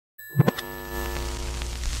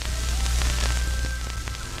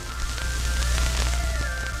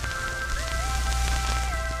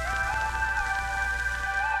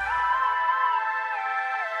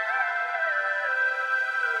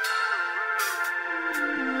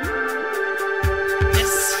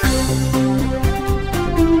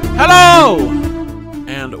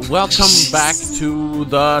Welcome back to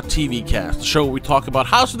the TV Cast, the show where we talk about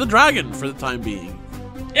House of the Dragon for the time being.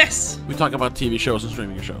 Yes! We talk about TV shows and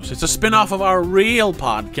streaming shows. It's a spin-off of our real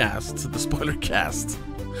podcast, the Spoiler Cast.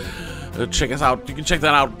 Check us out. You can check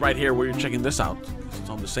that out right here where you're checking this out. It's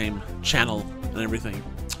on the same channel and everything.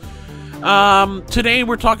 Today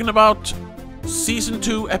we're talking about Season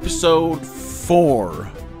 2, Episode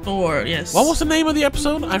 4. 4, yes. What was the name of the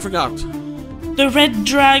episode? I forgot. The Red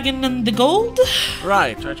Dragon and the Gold?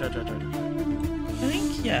 Right. I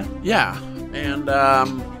think, yeah. Yeah, and,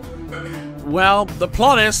 well, the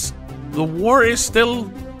plot is, the war is still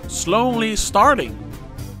slowly starting.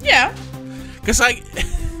 Yeah. Because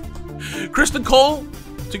Kristen Cole,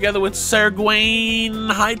 together with Sir Gawain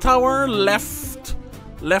Hightower, left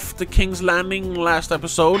the King's Landing last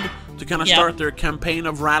episode to kind of start their campaign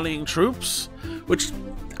of rallying troops, which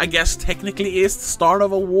I guess technically is the start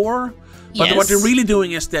of a war. But what they're really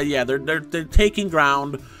doing is that they're taking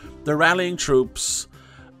ground, they're rallying troops,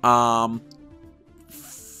 for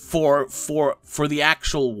the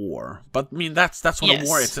actual war. But I mean that's what a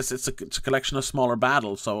war is. It's a collection of smaller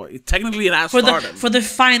battles. So technically it has started for the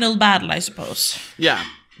final battle, I suppose. Yeah,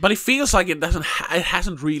 but it feels like it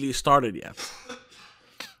hasn't really started yet.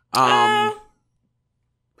 And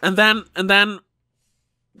then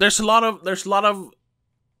there's a lot of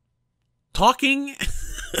talking.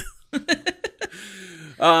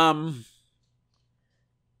 I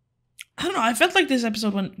don't know, I felt like this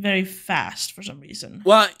episode went very fast for some reason.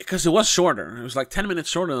 Well, because it was shorter. It was like 10 minutes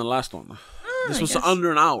shorter than the last one. This was under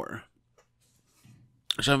an hour.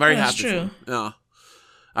 Which I'm very happy true. for. Yeah.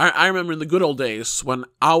 I remember in the good old days when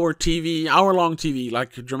hour-long TV,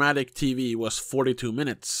 like dramatic TV, was 42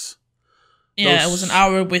 minutes. Yeah, it was an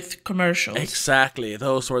hour with commercials. Exactly.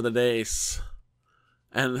 Those were the days.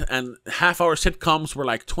 And half-hour sitcoms were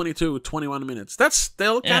like 22, 21 minutes. That's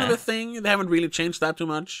still kind of a thing. They haven't really changed that too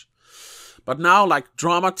much. But now, like,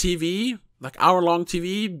 drama TV, like hour-long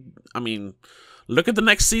TV, I mean, look at the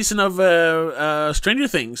next season of Stranger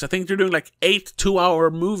Things. I think they're doing like 8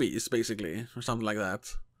 2-hour movies, basically, or something like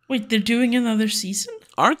that. Wait, they're doing another season?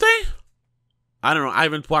 Aren't they? I don't know. I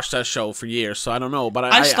haven't watched that show for years, so I don't know. But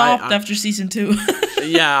I stopped after season 2.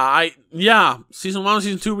 yeah. Season 1,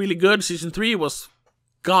 season 2, really good. Season 3 was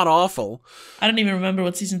god-awful. I don't even remember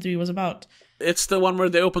what season 3 was about. It's the one where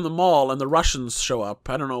they open the mall and the Russians show up.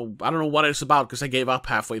 I don't know what it's about because I gave up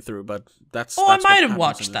halfway through, but that's I might have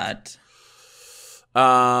watched that.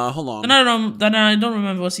 Hold on. Then I don't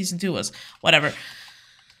remember what season 2 was. Whatever.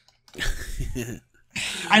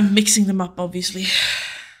 I'm mixing them up, obviously.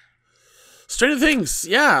 Stranger Things,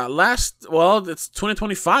 yeah. It's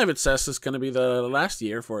 2025, it says it's going to be the last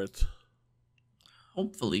year for it.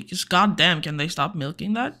 Hopefully, because goddamn, can they stop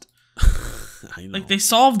milking that? I know. Like, they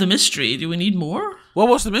solved the mystery. Do we need more? What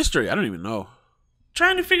was the mystery? I don't even know.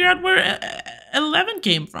 Trying to figure out where 11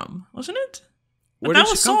 came from, wasn't it? But that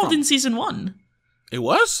was solved in season 1. It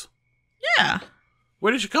was? Yeah.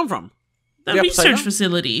 Where did she come from? The research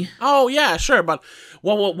facility. Oh, yeah, sure, but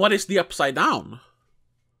what is the Upside Down?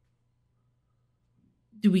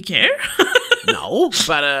 Do we care? No,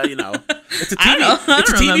 but, it's a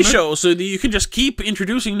TV show, so you can just keep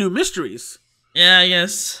introducing new mysteries. Yeah, I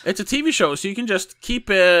guess. It's a TV show, so you can just keep,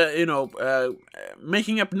 making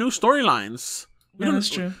up new storylines. Yeah, that's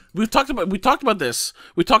true. We talked about this.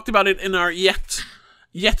 We talked about it in our yet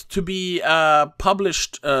to be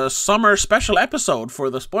published summer special episode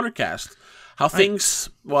for the Spoiler Cast. How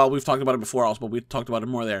things, we've talked about it before also, but we talked about it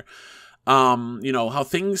more there. How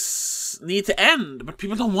things need to end, but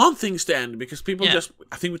people don't want things to end because people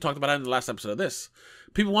I think we talked about that in the last episode of this.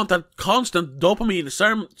 People want that constant dopamine,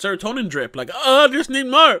 serotonin drip, like, I just need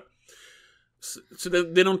more. So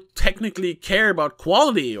they don't technically care about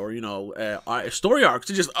quality or, story arcs.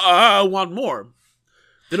 They just, I want more.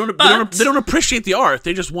 They don't appreciate the art.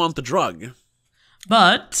 They just want the drug.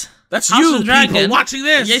 But that's House of the Dragon, people watching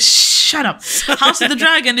this. Yes, shut up. House of the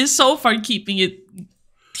Dragon is so far keeping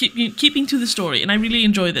to the story, and I really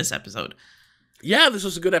enjoy this episode. Yeah, this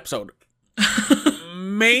was a good episode.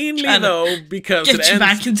 Mainly though because it ends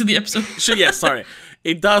back into the episode. Sure, yes, sorry.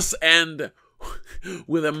 It does end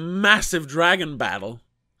with a massive dragon battle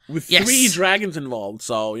with 3 dragons involved.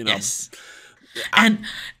 So yes. And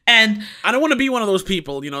I don't want to be one of those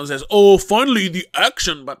people, that says, "Oh, finally the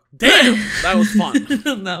action!" But damn, that was fun.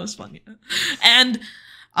 That was fun. Yeah. And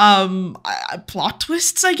plot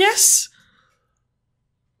twists, I guess.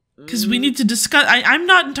 Because we need to discuss. I'm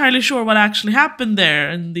not entirely sure what actually happened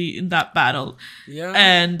there in that battle. Yeah.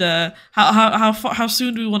 And how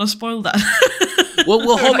soon do we want to spoil that?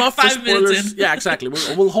 We'll hold off for spoilers. Yeah, exactly.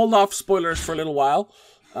 We'll hold off spoilers for a little while.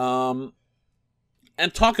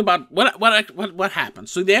 and talk about what happened.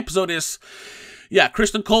 So the episode is,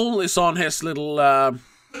 Kristen Cole is on his little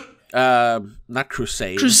not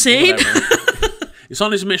crusade. Crusade. He's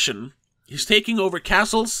on his mission. He's taking over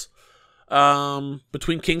castles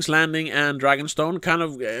between King's Landing and Dragonstone. Kind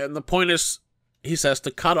of, and the point is, he says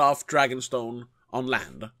to cut off Dragonstone on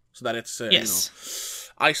land so that it's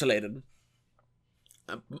isolated.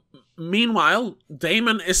 Meanwhile,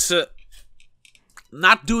 Daemon is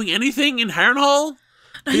not doing anything in Harrenhal.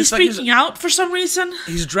 He's freaking out for some reason.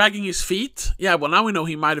 He's dragging his feet. Yeah, well, now we know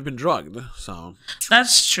he might have been drugged. So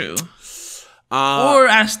that's true. Or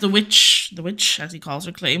as the witch, as he calls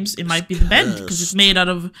her, claims, it might be the bed because it's made out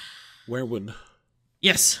of werewood.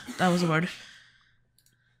 Yes, that was a word.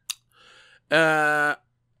 And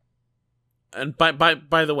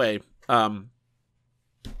by the way,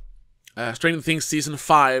 Stranger Things season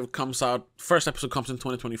 5 comes out. First episode comes in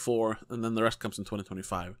 2024, and then the rest comes in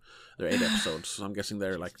 2025. There are 8 episodes, so I'm guessing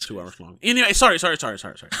they're like 2 hours long. Anyway, sorry.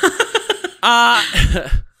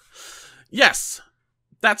 Yes,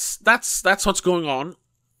 that's what's going on.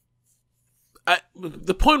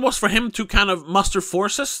 The point was for him to kind of muster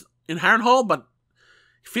forces in Harrenhal, but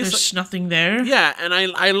there's nothing there. Yeah, and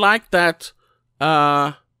I like that.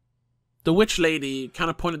 The witch lady kind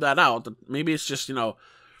of pointed that out. That maybe it's just,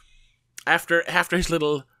 after his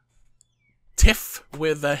little tiff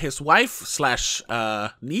with his wife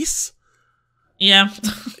 / niece. Yeah.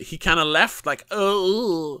 He kind of left like,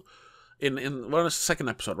 oh, in what was the second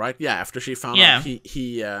episode, right? Yeah, after she found out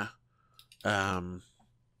he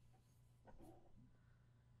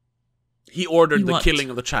ordered the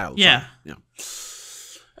killing of the child. Yeah.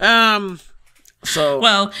 So, yeah. So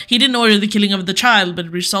well, he didn't order the killing of the child, but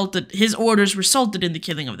his orders resulted in the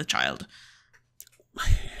killing of the child.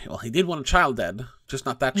 Well, he did want a child dead, just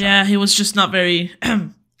not that child. Yeah, he was just not very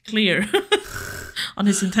clear on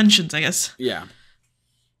his intentions, I guess. Yeah.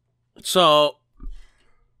 So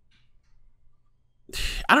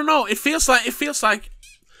I don't know. It feels like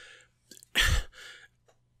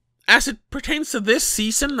as it pertains to this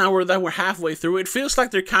season, now that we're halfway through, it feels like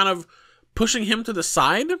they're kind of pushing him to the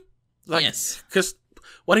side. Like, yes. Because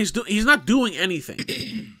what he's not doing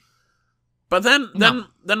anything. But then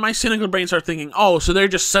my cynical brain starts thinking, oh, so they're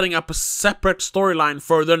just setting up a separate storyline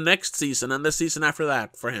for the next season and the season after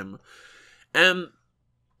that for him. And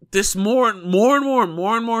this more and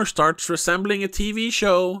more starts resembling a TV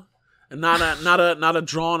show and not a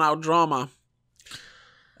drawn out drama.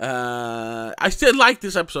 I still like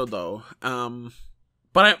this episode though.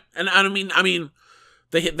 But I mean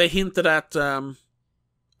they hinted at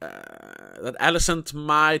that Alicent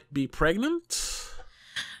might be pregnant.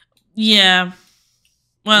 Yeah.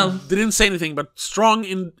 Well, they didn't say anything, but strong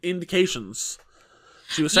indications.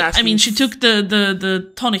 She was asking. I mean, she took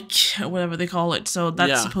the tonic or whatever they call it, so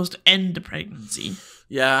that's supposed to end the pregnancy.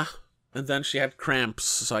 Yeah, and then she had cramps,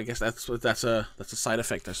 so I guess that's a side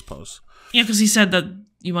effect, I suppose. Yeah, because he said that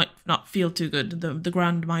you might not feel too good. The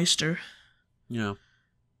Grand Meister. Yeah.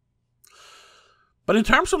 But in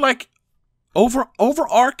terms of like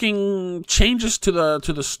overarching changes to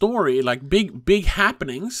the story, like big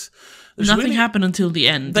happenings, nothing happened until the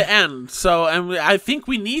end. The end. So, and I think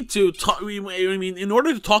we need to talk. I mean, in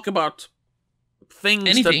order to talk about things,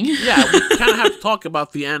 anything. we kind of have to talk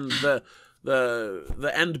about the end,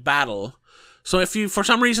 the end battle. So, if you for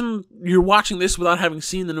some reason you're watching this without having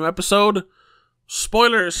seen the new episode,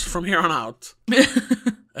 spoilers from here on out.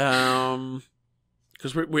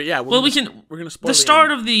 Because we're gonna spoil the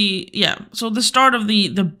start of the So the start of the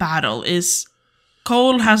battle is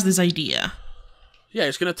Cole has this idea. Yeah,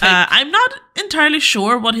 he's gonna take. I'm not entirely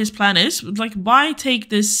sure what his plan is. Like, why take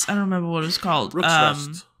this? I don't remember what it's called. Rook's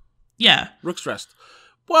Rest. Yeah, Rook's Rest.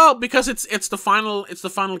 Well, because it's the final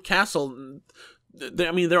castle.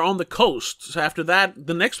 They're on the coast. So after that,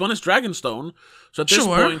 the next one is Dragonstone. So at this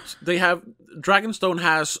point, Dragonstone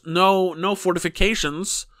has no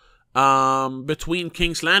fortifications. Between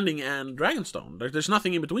King's Landing and Dragonstone, there's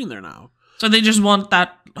nothing in between there now. So they just want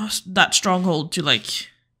that stronghold to like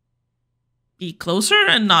be closer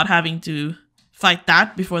and not having to fight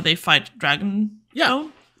that before they fight Dragon. Yeah,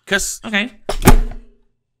 because okay.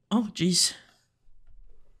 Oh, jeez.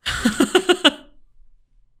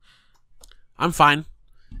 I'm fine.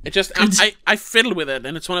 It just I fiddle with it,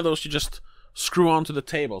 and it's one of those you just screw onto the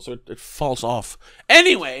table so it falls off.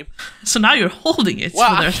 Anyway, so now you're holding it for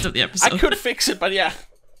the rest of the episode. I could fix it, but yeah.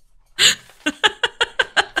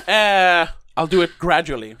 I'll do it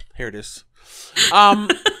gradually. Here it is.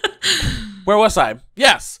 Where was I?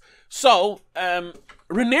 Yes. So,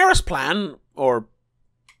 Rhaenyra's plan, or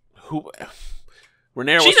who?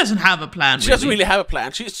 Rhaenyra. She doesn't have a plan. She doesn't really have a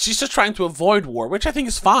plan. She's just trying to avoid war, which I think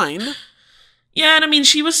is fine. Yeah, and I mean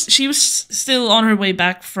she was still on her way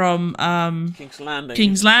back from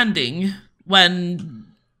King's Landing when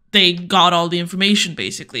they got all the information,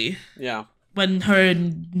 basically. Yeah. When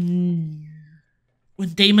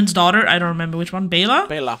Damon's daughter, I don't remember which one,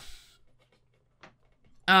 Bela,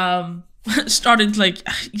 started like,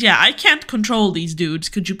 yeah, I can't control these dudes.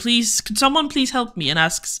 Could someone please help me? And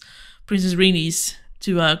asks Princess Rhaenys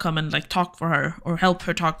to come and like talk for her or help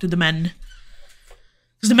her talk to the men.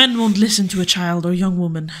 Because the men won't listen to a child or young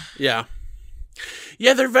woman. Yeah.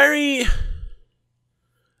 Yeah, they're very...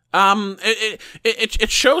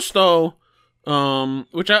 It shows, though,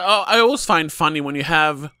 which I always find funny when you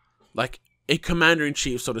have, like, a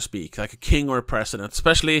commander-in-chief, so to speak, like a king or a president,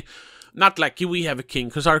 especially, not like we have a king,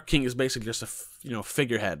 because our king is basically just a,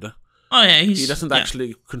 figurehead. Oh, yeah, he doesn't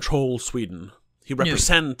actually control Sweden. He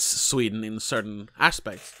represents Sweden in certain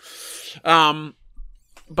aspects. But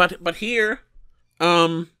here...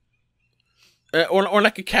 or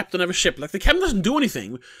like a captain of a ship. Like the captain doesn't do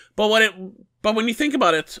anything, but when you think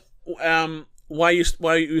about it, why you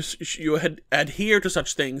adhere to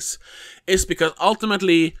such things is because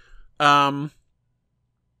ultimately, what's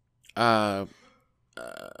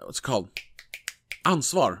it called?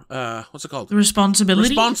 Ansvar. What's it called? The responsibility.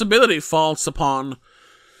 Responsibility falls upon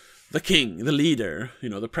the king, the leader,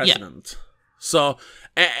 the president. Yeah. So,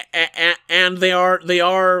 and they are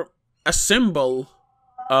a symbol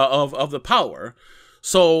of the power.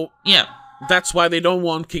 So yeah, that's why they don't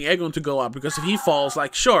want King Aegon to go up, because if he falls,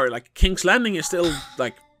 like, sure, like King's Landing is still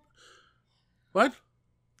like, what?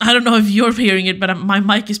 I don't know if you're hearing it, but my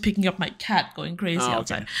mic is picking up my cat going crazy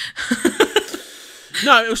outside.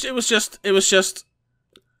 No, it was just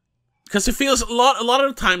because it feels a lot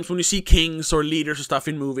of the times when you see kings or leaders or stuff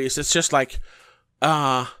in movies, it's just like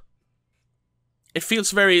it feels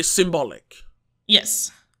very symbolic.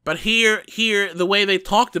 Yes. But here, the way they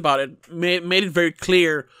talked about it made it very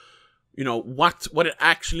clear, what it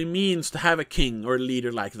actually means to have a king or a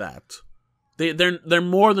leader like that. They're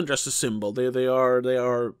more than just a symbol. They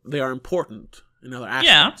are important in other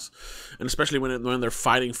aspects, and especially when they're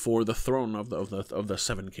fighting for the throne of the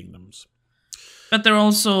Seven Kingdoms. But they're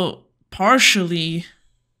also partially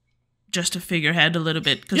just a figurehead a little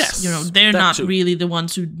bit, because they're not really the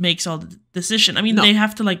ones who makes all the decision. I mean, they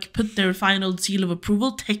have to like put their final seal of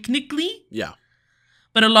approval technically. Yeah.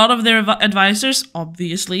 But a lot of their advisors,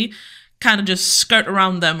 obviously, kind of just skirt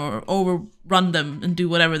around them or overrun them and do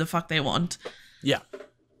whatever the fuck they want. Yeah.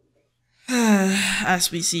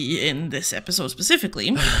 As we see in this episode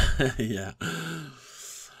specifically. Yeah.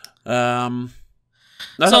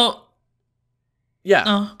 Yeah.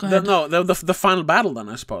 Oh, go ahead. The final battle then,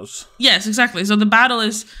 I suppose. Yes, exactly. So the battle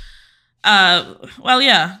is,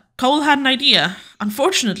 Cole had an idea.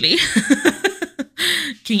 Unfortunately,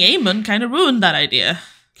 King Aemon kind of ruined that idea.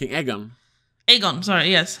 King Aegon. Aegon,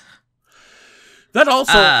 sorry, yes. That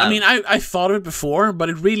also, I mean, I thought of it before, but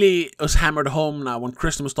it really was hammered home now when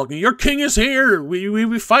Kristen was talking. Your king is here.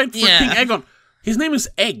 We fight for King Aegon. His name is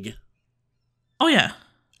Egg. Oh yeah.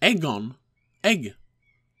 Aegon. Egg.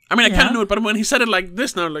 I mean, I kind of knew it, but when he said it like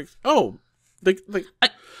this now, like, oh, the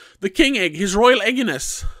King Egg, his royal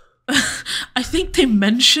egginess. I think they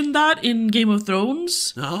mentioned that in Game of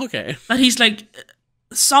Thrones. Oh, okay. That he's like,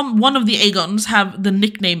 one of the Aegons have the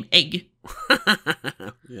nickname Egg.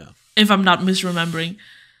 Yeah. If I'm not misremembering.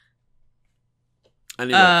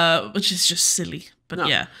 Anyway. Which is just silly, but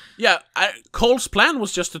yeah. Yeah, Cole's plan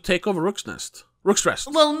was just to take over Rook's Rest.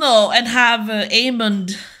 Well, no, and have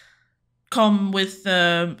Aemond come with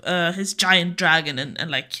his giant dragon and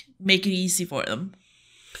like make it easy for them,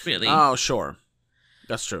 really. Oh, sure,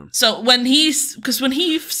 that's true. So when he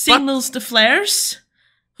signals the flares,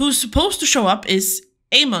 who's supposed to show up is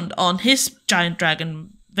Aemond on his giant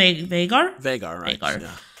dragon Vhagar. Vhagar, right? Vhagar.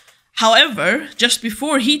 Yeah. However, just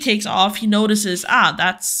before he takes off, he notices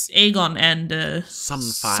that's Aegon and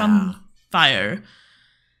Sunfire.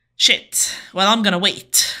 Shit. Well, I'm gonna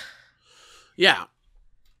wait. Yeah.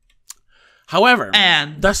 However,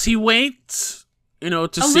 and does he wait,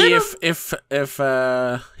 to see if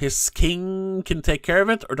his king can take care of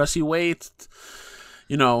it, or does he wait,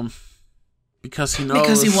 because he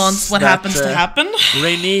knows he wants what happens to happen?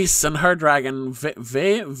 Rhaenys and her dragon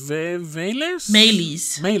Meleys,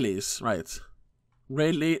 right?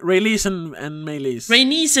 Rhaenys and Meleys.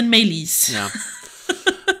 Rhaenys and Meleys.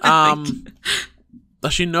 Yeah.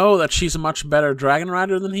 Does she know that she's a much better dragon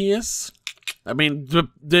rider than he is? I mean,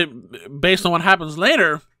 based on what happens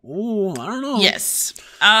later, I don't know. Yes.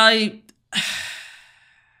 I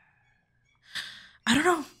don't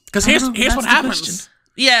know. Because here's what happens. Question.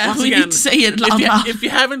 Yeah, we need to say it loud. If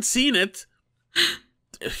you haven't seen it,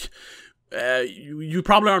 you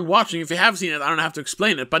probably aren't watching. If you have seen it, I don't have to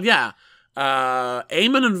explain it. But yeah,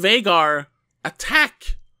 Aemon and Vhagar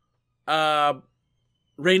attack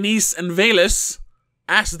Rhaenys and Vaelys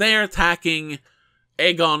as they're attacking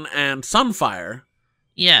Aegon and Sunfire.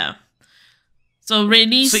 Yeah. So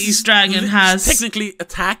Rhaenys' dragon has technically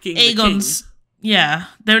attacking Aegon's. The king. Yeah,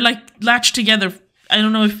 they're like latched together. I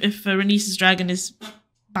don't know if Rhaenys' dragon is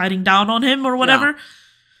biting down on him or whatever. Yeah.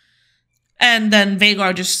 And then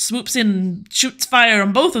Vhagar just swoops in and shoots fire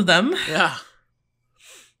on both of them. Yeah.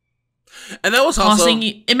 And that was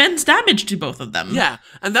causing immense damage to both of them. Yeah,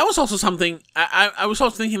 and that was also something I was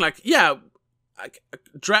also thinking, like, yeah,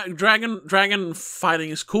 dragon fighting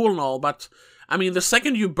is cool and all, but I mean, the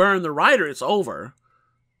second you burn the rider, it's over.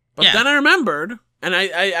 But then I remembered, and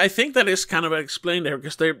I think that is kind of explained there,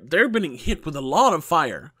 because they're being hit with a lot of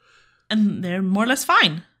fire, and they're more or less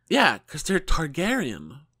fine. Yeah, because they're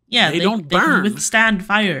Targaryen. Yeah, they don't burn. They can withstand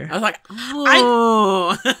fire. I was like,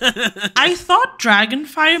 oh. I thought dragon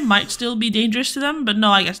fire might still be dangerous to them, but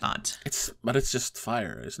no, I guess not. But it's just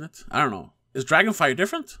fire, isn't it? I don't know. Is dragon fire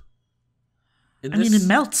different? I mean, it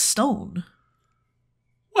melts stone.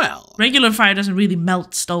 Well, regular fire doesn't really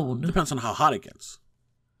melt stone. Depends on how hot it gets.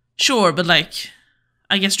 Sure, but like,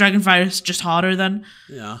 I guess dragon fire is just hotter then.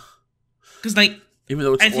 Yeah. Because like, even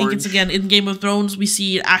though it's orange. think it's, again, in Game of Thrones, we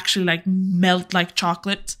see it actually like melt like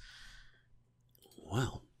chocolate.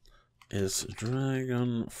 Well, is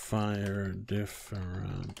dragon fire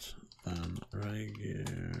different than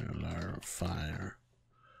regular fire?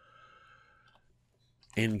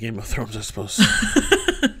 In Game of Thrones, I suppose.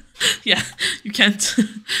 Yeah, you can't.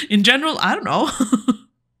 In general, I don't know.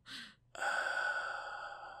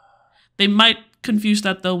 They might confuse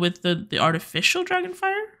that, though, with the artificial dragon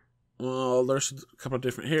fire. Well, there's a couple of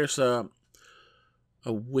different... Here's a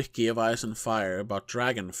wiki of Ice and Fire about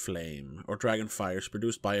dragon flame, or dragon fires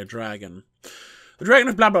produced by a dragon. The dragon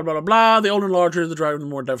is blah, blah, blah, blah, blah. The older and larger, the dragon, the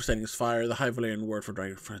more devastating is fire. The High Valyrian word for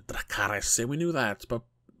dragon, for Dracarys. We knew that, but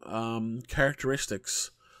characteristics.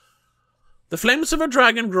 The flames of a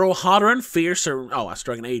dragon grow hotter and fiercer. Oh, as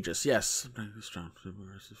dragon ages, yes. The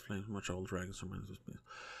flames of much older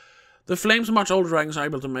dragons are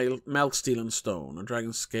able to melt steel and stone. A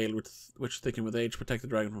dragon's scale, which thicken with age, protect the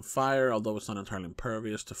dragon from fire, although it's not entirely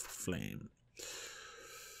impervious to flame.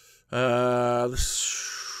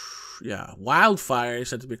 Wildfire is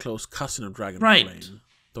said to be a close cousin of dragon flame.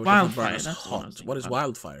 Wildfire, that's hot. What is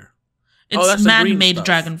wildfire? It's man-made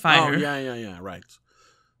dragon fire. Oh, yeah, right.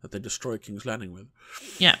 That they destroy King's Landing with.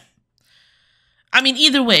 Yeah. I mean,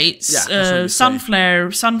 either way, Sunfire,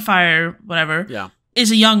 whatever. Yeah. Is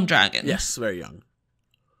a young dragon. Yes, very young.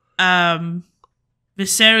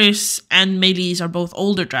 Viserys and Meleys are both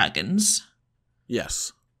older dragons.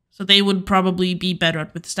 Yes. So they would probably be better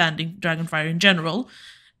at withstanding dragonfire in general,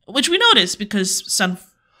 which we notice because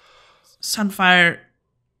Sunfire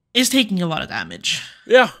is taking a lot of damage.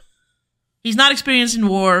 Yeah. He's not experienced in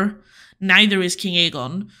war, neither is King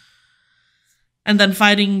Aegon. And then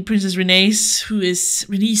fighting Princess Rhaenys, who is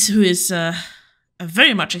a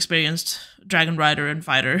very much experienced dragon rider and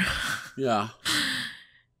fighter. Yeah.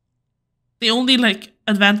 The only like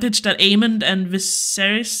advantage that Aemond and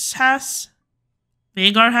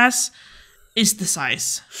Vhagar has, is the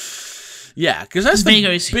size. Yeah, because that's the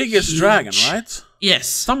biggest huge dragon, right? Yes.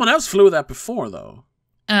 Someone else flew that before, though.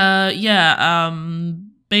 Baela's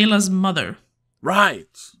mother.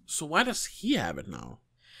 Right. So why does he have it now?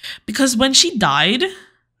 Because when she died,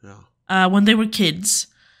 when they were kids,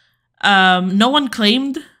 no one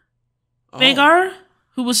claimed Vhagar,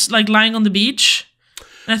 who was like lying on the beach.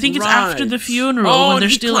 And I think it's after the funeral when they're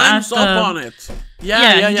still at the... up on it. He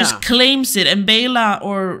just claims it, and Baela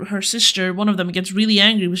or her sister, one of them, gets really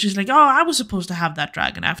angry, which is like, oh, I was supposed to have that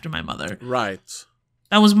dragon after my mother. Right.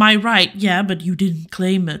 That was my right. Yeah, but you didn't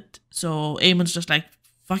claim it. So Aemon's just like,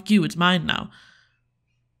 fuck you, it's mine now.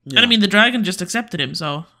 Yeah. And I mean, the dragon just accepted him,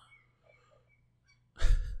 so...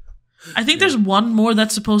 I think there's one more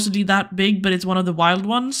that's supposedly that big, but it's one of the wild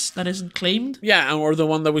ones that isn't claimed. Yeah, or the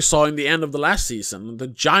one that we saw in the end of the last season, the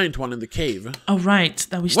giant one in the cave. Oh, right.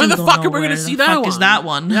 That we still when the don't fuck know are we going to see that one? Is that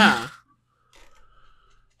one? Yeah.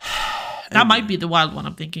 That might be the wild one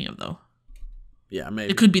I'm thinking of, though. Yeah, maybe.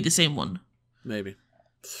 It could be the same one. Maybe.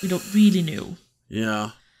 We don't really know. Yeah.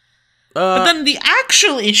 But then the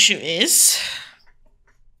actual issue is...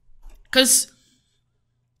 Because...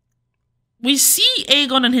 we see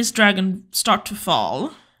Aegon and his dragon start to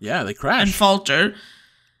fall. Yeah, they crash. And falter.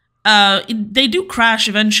 They do crash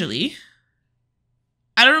eventually.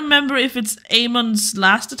 I don't remember if it's Aemon's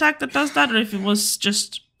last attack that does that, or if it was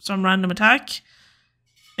just some random attack.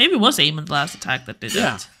 Maybe it was Aemon's last attack that did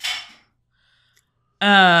it.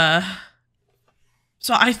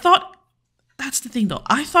 So I thought, that's the thing though.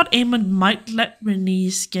 I thought Aemon might let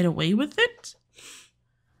Rhaenys get away with it,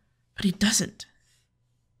 but he doesn't.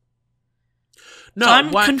 No, so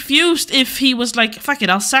I'm confused if he was like, fuck it,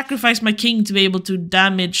 I'll sacrifice my king to be able to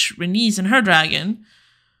damage Rhaenys and her dragon,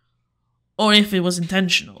 or if it was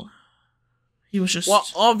intentional. He was just... Well,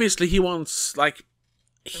 obviously he wants, like,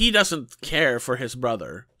 he doesn't care for his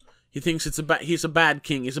brother. He thinks he's a bad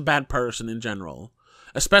king, he's a bad person in general.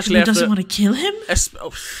 Especially he after... doesn't want to kill him?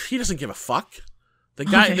 He doesn't give a fuck. The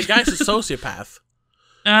guy's a sociopath.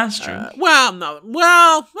 That's true.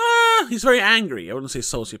 He's very angry. I wouldn't say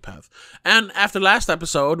sociopath. And after last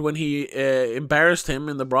episode, when he embarrassed him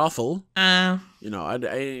in the brothel, and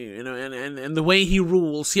the way he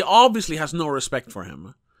rules, he obviously has no respect for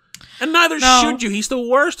him, and neither should you. He's the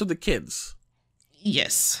worst of the kids.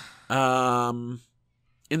 Yes. In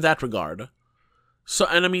that regard. So,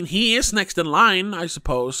 and I mean, he is next in line, I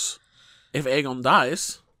suppose, if Aegon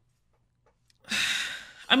dies.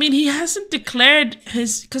 I mean, he hasn't declared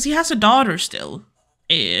his... Because he has a daughter still,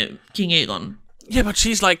 King Aegon. Yeah, but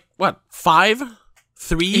she's like, what, 5?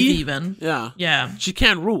 3? If even. Yeah. Yeah. She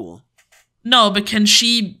can't rule. No, but can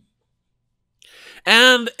she...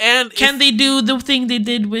 And can they do the thing they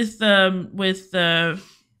did with Rhaenyra,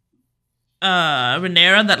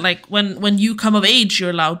 that like when you come of age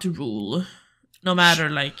you're allowed to rule, no matter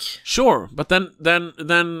like... Sure, but then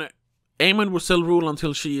Aemon will still rule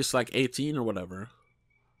until she is like 18 or whatever.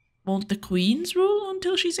 Won't the queens rule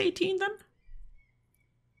until she's 18 then?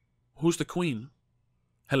 Who's the queen?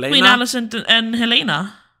 Helena? Queen Alicent and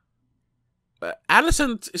Helena.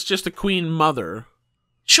 Alicent is just a queen mother.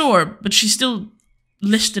 Sure, but she's still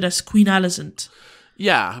listed as Queen Alicent.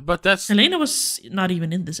 Yeah, but that's... Helena was not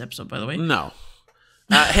even in this episode, by the way. No.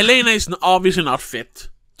 Helena is obviously not fit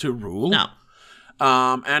to rule. No.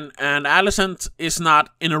 And Alicent is not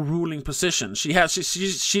in a ruling position. She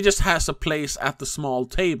just has a place at the small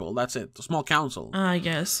table. That's it. The small council. I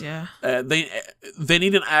guess, yeah. They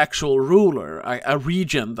need an actual ruler, a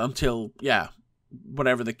regent until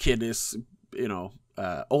whatever the kid is,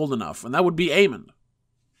 old enough, and that would be Aemon.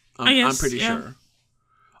 I'm pretty sure.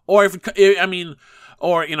 Or because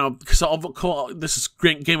this is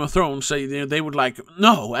Game of Thrones, so they would like,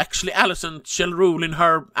 no, actually Alicent shall rule in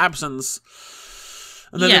her absence.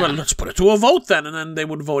 And then they would, let's put it to a vote then, and then they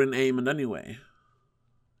would vote in Aemon anyway.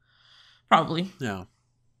 Probably. Yeah.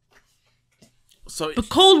 So, but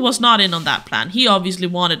Cole was not in on that plan. He obviously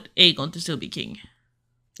wanted Aegon to still be king.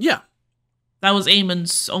 Yeah. That was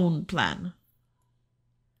Aemon's own plan.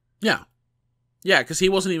 Yeah. Yeah, because he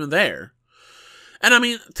wasn't even there. And I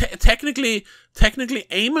mean, technically,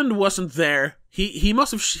 Aemon wasn't there. He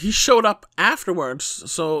showed up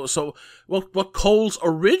afterwards. So what Cole's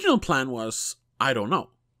original plan was, I don't know.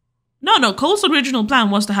 No. Cole's original plan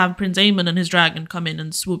was to have Prince Aemon and his dragon come in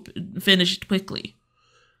and finish it quickly.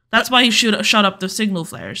 That's why he should shut up the signal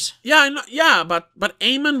flares. Yeah, I know, yeah, but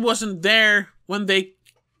Aemon wasn't there when they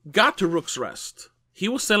got to Rook's Rest. He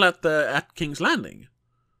was still at King's Landing.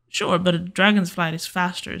 Sure, but a dragon's flight is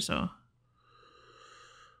faster, so.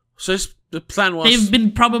 So the plan was...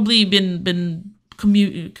 They've probably been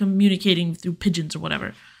communicating through pigeons or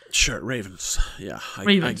whatever. Sure, ravens. Yeah,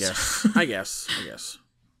 ravens. I guess.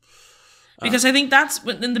 Because I think that's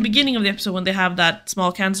in the beginning of the episode when they have that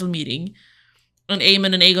small council meeting, and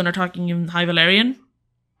Aemon and Aegon are talking in High Valyrian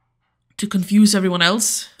to confuse everyone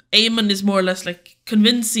else. Aemon is more or less like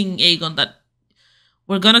convincing Aegon that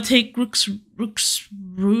we're gonna take Rook's Rest.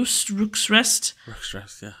 Rook's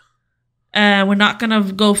Rest, yeah. We're not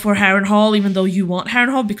gonna go for Harrenhal, even though you want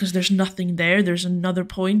Harrenhal, because there's nothing there. There's another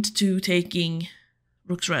point to taking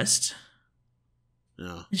Rook's Rest.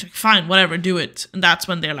 Yeah. He's like, fine, whatever, do it. And that's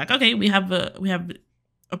when they're like, okay, we have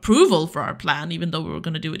approval for our plan, even though we were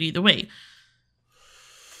gonna do it either way.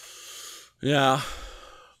 Yeah.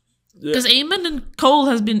 Because Aemon and Cole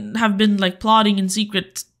have been like plotting in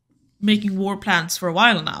secret, making war plans for a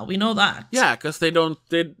while now. We know that. Yeah, because they know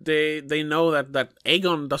that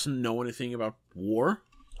Aegon doesn't know anything about war.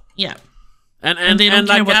 Yeah. And they don't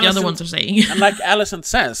care like what the other ones are saying. And like Alicent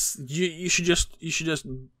says, you should just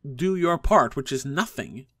do your part, which is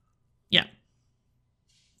nothing. Yeah.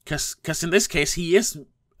 Because in this case, he is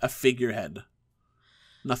a figurehead.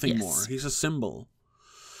 Nothing more. He's a symbol.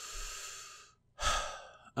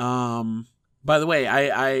 By the way,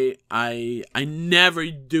 I never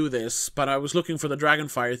do this, but I was looking for the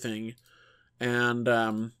Dragonfire thing, and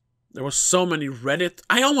there was so many Reddit.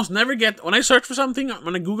 I almost never get, when I search for something,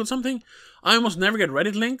 when I Google something, I almost never get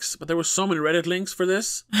Reddit links, but there were so many Reddit links for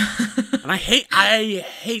this, and I hate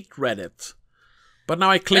Reddit. But now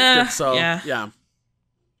I clicked it, so yeah.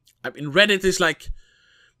 I mean, Reddit is like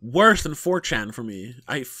worse than 4chan for me.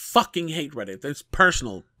 I fucking hate Reddit. It's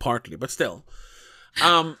personal, partly, but still.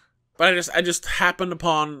 But I just happened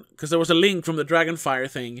upon, because there was a link from the Dragonfire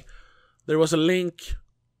thing. There was a link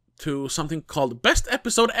to something called Best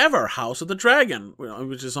Episode Ever, House of the Dragon,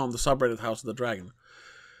 which is on the subreddit House of the Dragon.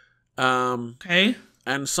 Okay.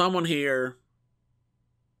 And someone, I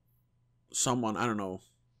don't know.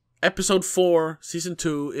 Episode 4, Season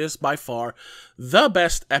 2 is by far the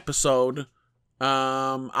best episode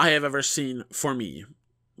I have ever seen for me.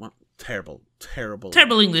 Well, terrible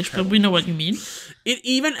English, but we know what you mean.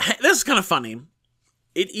 This is kind of funny.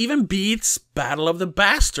 It even beats Battle of the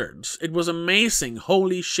Bastards. It was amazing.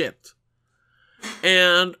 Holy shit.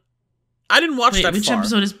 And I didn't watch that which far.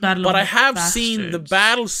 episode is Battle of the Bastards? But I have seen the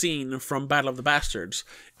battle scene from Battle of the Bastards.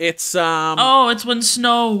 It's it's when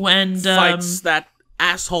Snow and fights that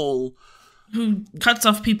asshole who cuts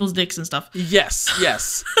off people's dicks and stuff.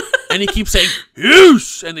 Yes. And he keeps saying,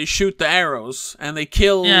 "Yes!" And they shoot the arrows. And they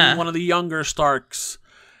kill one of the younger Starks.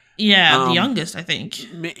 Yeah, the youngest, I think.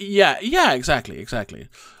 Yeah, exactly.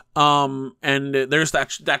 And there's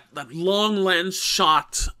that long lens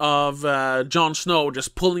shot of Jon Snow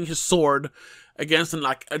just pulling his sword against, and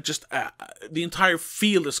like the entire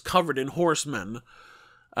field is covered in horsemen,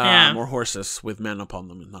 or horses with men upon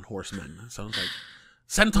them, not horsemen. It sounds like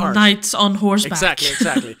centaurs, knights on horseback.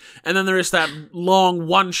 Exactly. And then there is that long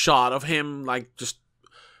one shot of him like just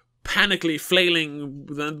panically flailing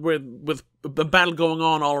with the battle going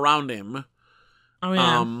on all around him. Oh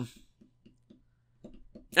yeah.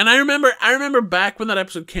 And I remember back when that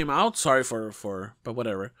episode came out. Sorry but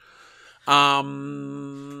whatever. Like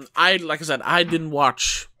I said, I didn't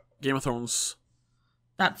watch Game of Thrones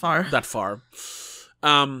that far.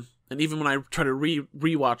 And even when I tried to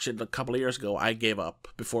rewatch it a couple of years ago, I gave up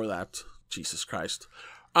before that. Jesus Christ.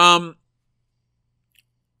 But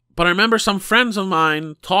I remember some friends of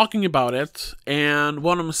mine talking about it, and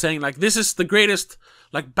one of them saying, like, this is the greatest,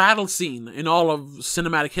 like, battle scene in all of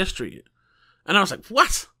cinematic history. And I was like,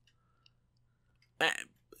 what?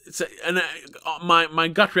 My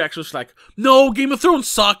gut reaction was like, no, Game of Thrones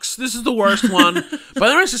sucks. This is the worst one. But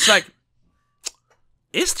then I was just like,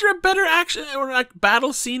 is there a better action or like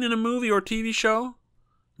battle scene in a movie or TV show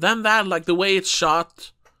than that? Like the way it's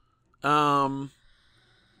shot. I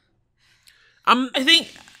think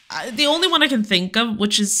the only one I can think of,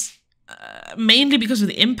 which is mainly because of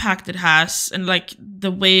the impact it has and like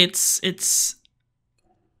the way it's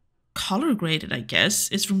color graded, I guess,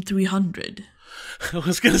 is from 300. I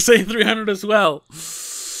was gonna say 300 as well.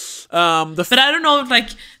 But I don't know if like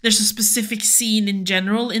there's a specific scene in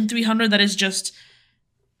general in 300 that is just.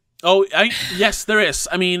 Yes, there is.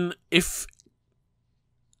 I mean, if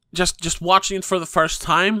just watching it for the first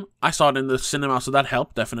time, I saw it in the cinema, so that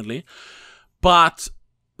helped definitely. But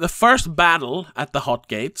the first battle at the Hot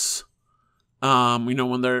Gates,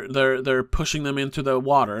 when they're pushing them into the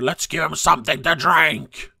water, let's give them something to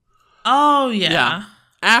drink. Oh yeah.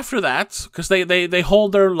 After that, because they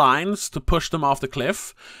hold their lines to push them off the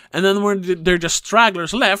cliff, and then when they're just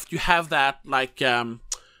stragglers left, you have that like a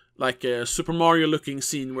Super Mario looking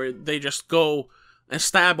scene where they just go and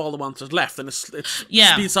stab all the ones that's left, and it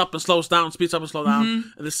speeds up and slows down, and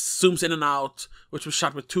this zooms in and out, which was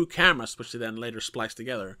shot with 2 cameras, which they then later spliced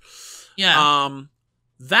together. Yeah.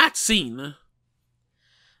 That scene,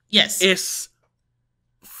 yes, is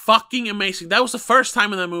fucking amazing. That was the first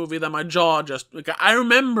time in the movie that my jaw I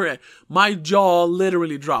remember it. My jaw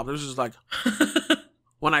literally dropped. It was just like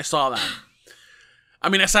when I saw that. I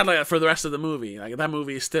mean, I sat like that for the rest of the movie. Like that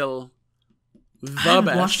movie is still the best. I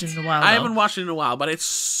haven't watched it in a while, but it's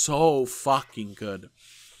so fucking good.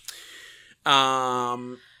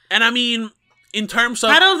 And I mean, in terms of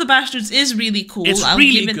Battle of the Bastards is really cool. I'll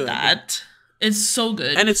really give it good. That. It's so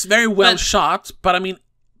good, and it's very well shot. But I mean,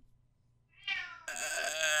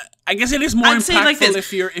 I guess it is more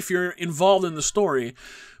impactful if you're involved in the story.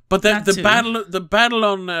 But the battle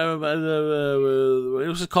on what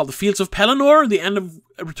was it called? The Fields of Pelennor, the end of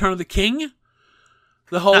Return of the King,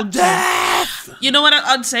 the whole death. You know what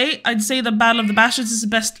I'd say? I'd say the Battle of the Bastards is the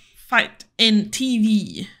best fight in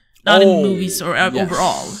TV, not in movies or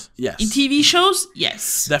overall. Yes, in TV shows,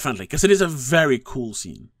 yes, definitely, because it is a very cool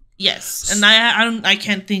scene. Yes, and I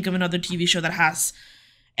can't think of another TV show that has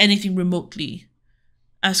anything remotely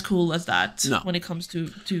as cool as that when it comes to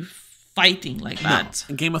fighting like that.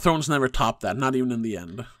 And Game of Thrones never topped that, not even in the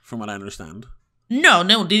end, from what I understand. No,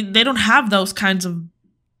 they don't have those kinds of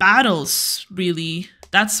battles, really.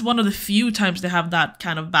 That's one of the few times they have that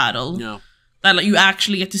kind of battle. Yeah. That like, you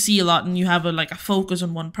actually get to see a lot and you have a focus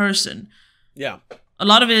on one person. Yeah. A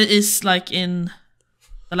lot of it is like in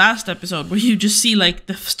the last episode, where you just see like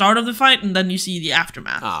the start of the fight and then you see the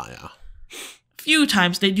aftermath. Ah, yeah. A few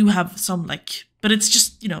times they do have some like, but it's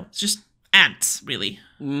just, it's just ants, really.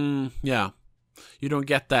 Yeah. You don't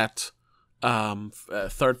get that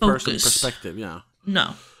third person perspective, yeah.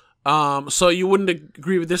 No. So you wouldn't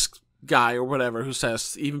agree with this guy or whatever who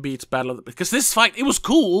says even beats Battle of the... Because this fight, it was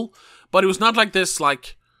cool, but it was not like this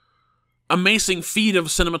like amazing feat of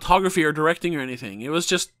cinematography or directing or anything. It was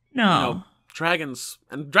just dragons.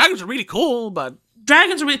 And dragons are really cool, but...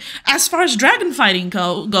 Dragons are really... As far as dragon fighting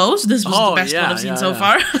goes, this was the best one I've seen so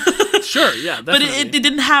far. Sure, yeah, definitely. But it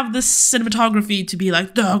didn't have this cinematography to be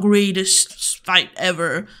like the greatest fight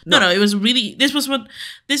ever. No, it was really... This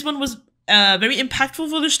one was very impactful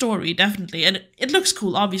for the story, definitely. And it looks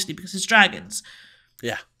cool, obviously, because it's dragons.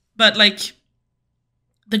 Yeah. But, like,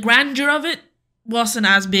 the grandeur of it wasn't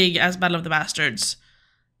as big as Battle of the Bastards.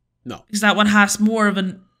 No. Because that one has more of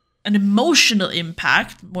an emotional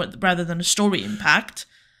impact rather than a story impact.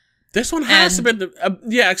 This one has a bit...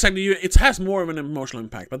 yeah, exactly. It has more of an emotional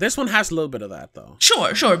impact. But this one has a little bit of that, though.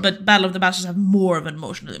 Sure. But Battle of the Bastards have more of an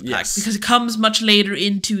emotional impact. Yes. Because it comes much later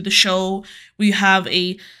into the show. We have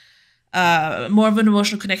a... more of an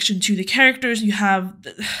emotional connection to the characters. You have,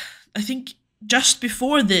 I think, just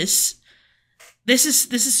before this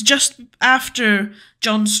is just after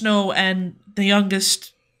Jon Snow and the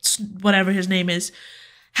youngest, whatever his name is,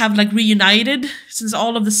 have like reunited, since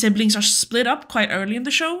all of the siblings are split up quite early in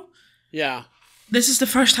the show. Yeah. This is the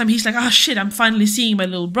first time he's like, oh shit, I'm finally seeing my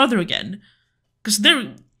little brother again. Because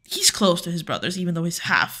he's close to his brothers, even though he's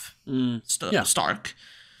half Stark.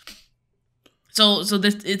 So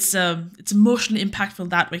it's emotionally impactful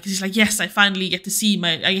that way, because he's like, yes, I finally get to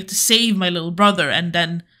save my little brother, and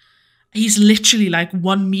then he's literally like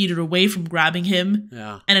 1 meter away from grabbing him,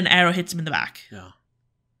 and an arrow hits him in the back. Yeah.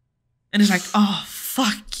 And it's like, oh,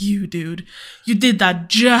 fuck you, dude. You did that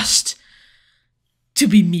just to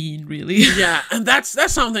be mean, really. Yeah, and that's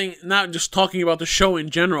something, not just talking about the show in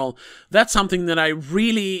general, that's something that I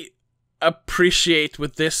really appreciate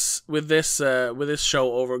with this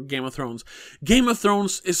show over Game of Thrones. Game of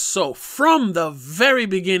Thrones is so, from the very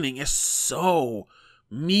beginning, is so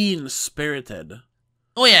mean-spirited.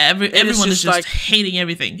 Oh yeah, everyone is just like, hating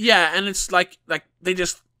everything. Yeah, and it's like they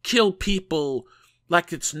just kill people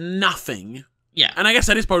like it's nothing. Yeah. And I guess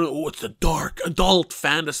that is part of, it's the dark adult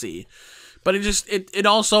fantasy. But it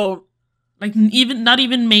also, like, not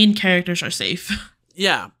even main characters are safe.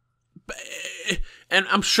 Yeah. And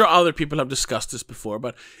I'm sure other people have discussed this before,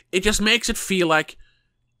 but it just makes it feel like,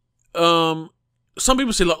 some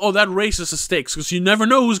people say like, oh, that raises the stakes because you never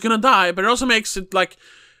know who's gonna die, but it also makes it like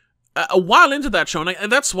a while into that show,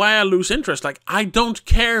 and that's why I lose interest. Like, I don't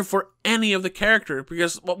care for any of the character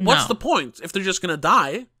because what's the point if they're just gonna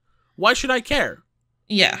die? Why should I care?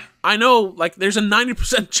 Yeah, I know, like, there's a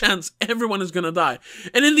 90% chance everyone is gonna die,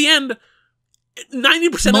 and in the end,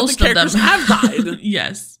 90% of the characters have died.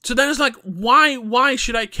 Yes. So then it's like, why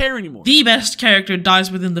should I care anymore? The best character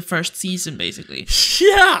dies within the first season, basically.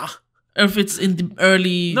 Yeah. Or if it's in the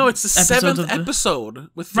early... No, it's the 7th episode.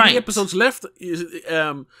 With 3 episodes left,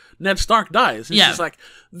 Ned Stark dies. It's just like,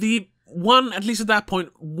 the one, at least at that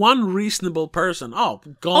point, one reasonable person. Oh,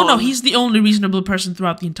 gone. Oh, no, he's the only reasonable person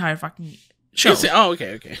throughout the entire fucking show. Oh,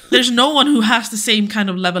 okay. There's no one who has the same kind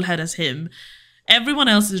of level head as him. Everyone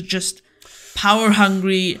else is just power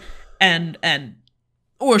hungry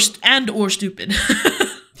or stupid.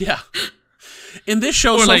 Yeah. In this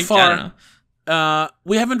show so far,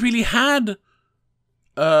 we haven't really had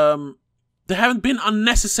there haven't been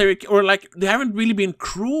unnecessary, or like there haven't really been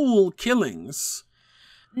cruel killings.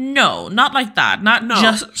 No, not like that. Not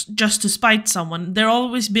just to spite someone. There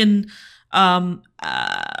always been accidents,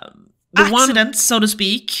 so to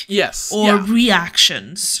speak. Yes. Or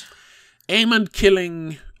reactions. Aemond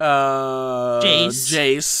killing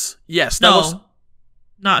Jace. Yes, that was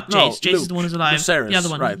not Jace. Jace Luke. is the one who's alive. Viserys, the other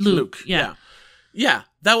one, right? Luke. Yeah.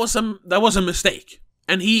 That was a mistake,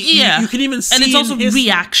 and you can even see, and it's also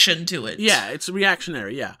reaction to it. Yeah, it's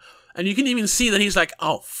reactionary. Yeah, and you can even see that he's like,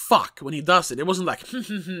 "Oh fuck!" when he does it. It wasn't like,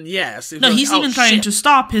 "Yes." No, he's even trying to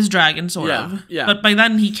stop his dragon, sort of. Yeah. But by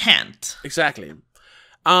then he can't. Exactly.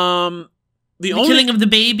 The killing of the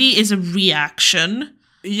baby is a reaction.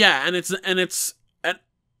 Yeah, and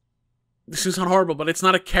this is not horrible, but it's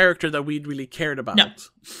not a character that we really cared about. No.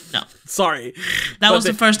 Sorry. That was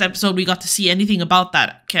the first episode we got to see anything about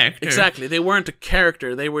that character. Exactly. They weren't a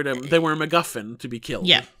character. They were a MacGuffin to be killed.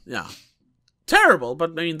 Yeah. Yeah. Terrible,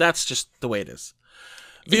 but I mean that's just the way it is.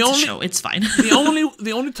 It's a show. It's fine.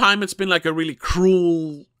 the only time it's been like a really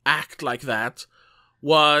cruel act like that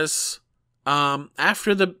was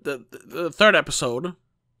after the third episode.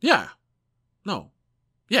 Yeah. No.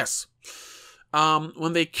 Yes.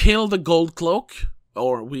 When they kill the Gold Cloak,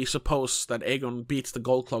 or we suppose that Aegon beats the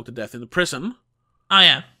Gold Cloak to death in the prison. Oh,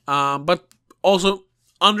 yeah. But also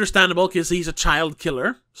understandable because he's a child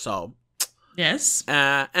killer, so... Yes.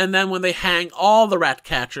 And then when they hang all the rat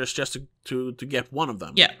catchers just to get one of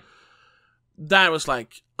them. Yeah. That was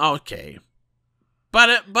like, okay.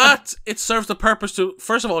 But it serves the purpose to,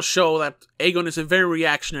 first of all, show that Aegon is a very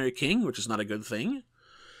reactionary king, which is not a good thing.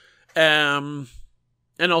 And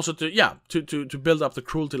also to build up the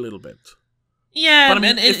cruelty a little bit. Yeah, but I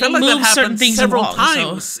mean, it felt like that happened several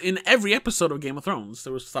times so. In every episode of Game of Thrones.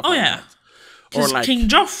 There was stuff like that. Because King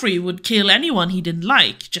Joffrey would kill anyone he didn't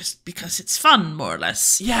like just because it's fun, more or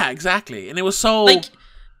less. Yeah, exactly. And it was so... Like,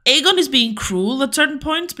 Aegon is being cruel at certain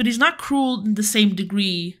points, but he's not cruel in the same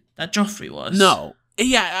degree that Joffrey was. No.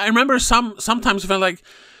 Yeah, I remember sometimes it felt like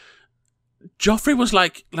Joffrey was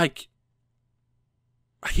like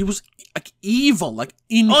he was like evil, like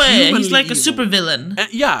inhumanly yeah, he's like evil. A supervillain.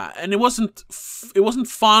 And it wasn't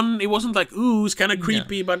fun. It wasn't like, ooh, it's kind of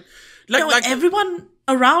creepy, but like everyone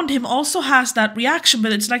around him also has that reaction,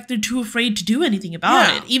 but it's like they're too afraid to do anything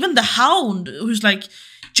about it. Even the Hound, who's like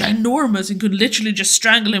ginormous and could literally just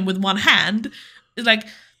strangle him with one hand, is like,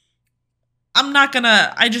 I'm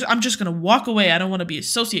just gonna walk away. I don't want to be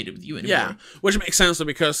associated with you anymore. Yeah, which makes sense though,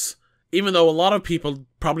 because even though a lot of people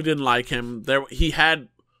probably didn't like him, he had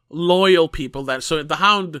loyal people so the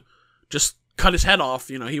Hound just cut his head off.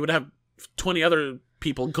 You know, he would have 20 other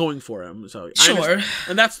people going for him. So sure,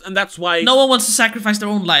 and that's why no one wants to sacrifice their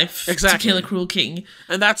own life to kill a cruel king.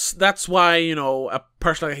 And that's why, you know, a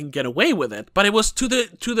person like can get away with it. But it was to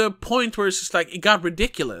the point where it's just like it got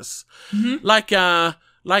ridiculous. Mm-hmm.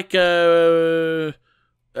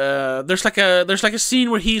 There's like a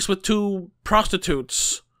scene where he's with two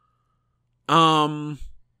prostitutes, and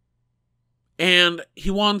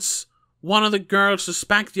he wants one of the girls to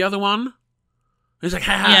spank the other one. He's like,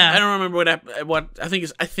 haha, I don't remember what I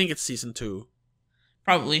think it's season 2.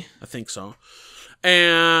 Probably. I think so.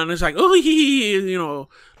 And it's like, oh, you know, a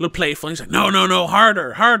little playful. And he's like, no,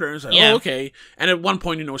 harder. And it's like, oh, okay. And at one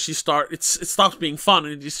point, you know, it stops being fun,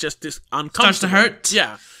 and it's just this uncomfortable. Starts to hurt.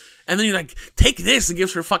 Yeah. And then you're like, take this, and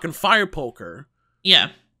gives her a fucking fire poker. Yeah.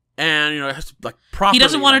 And, you know, it has to, like, properly... He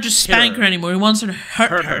doesn't want her to spank her anymore. He wants her to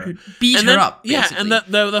hurt her. Beat her up, basically. Yeah,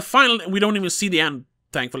 and the final... We don't even see the end,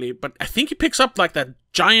 thankfully, but I think he picks up, like, that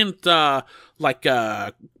giant,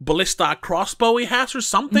 ballista crossbow he has or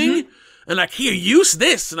something. Mm-hmm. And, like, here, use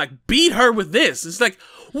this, and, like, beat her with this. It's like,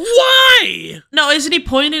 why? No, isn't he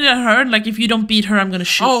pointing at her? Like, if you don't beat her, I'm going to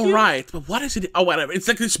shoot you? Oh, right. But what is it? Oh, whatever. It's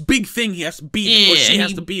like this big thing he has to beat, or she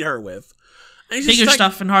has to beat her with. And bigger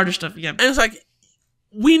stuff and harder stuff, yeah. And it's like,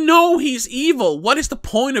 we know he's evil. What is the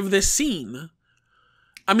point of this scene?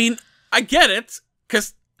 I mean, I get it,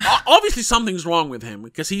 because obviously something's wrong with him,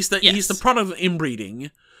 because he's the product of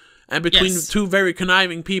inbreeding, and between two very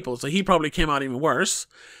conniving people, so he probably came out even worse.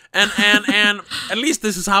 And at least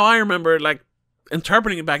this is how I remember, like,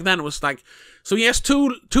 interpreting it back then. It was like, so he has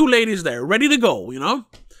two ladies there, ready to go, you know?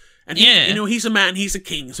 And he, you know, he's a man, he's a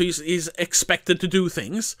king, so he's expected to do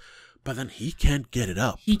things. But then he can't get it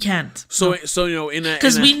up. He can't. So you know, in a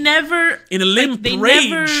limp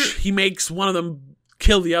rage, he makes one of them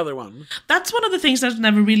kill the other one. That's one of the things that's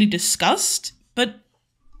never really discussed. But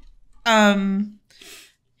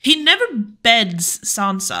he never beds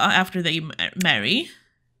Sansa after they marry,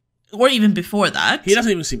 or even before that. He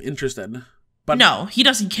doesn't even seem interested. But no, he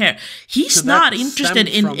doesn't care. He's not interested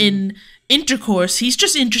in intercourse. He's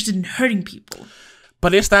just interested in hurting people.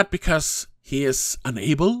 But is that because he is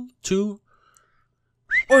unable to?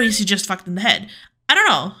 Or is he just fucked in the head? I don't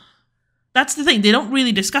know. That's the thing. They don't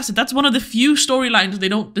really discuss it. That's one of the few storylines they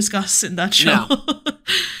don't discuss in that show.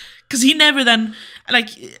 Because he never then... Like,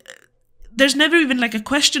 there's never even like a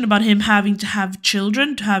question about him having to have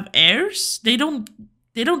children, to have heirs. They don't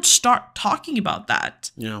start talking about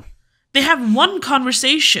that. Yeah. They have one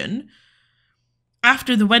conversation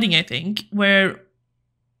after the wedding, I think, where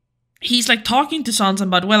he's like talking to Sansa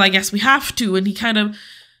about, well, I guess we have to, and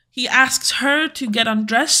he asks her to get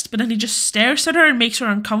undressed, but then he just stares at her and makes her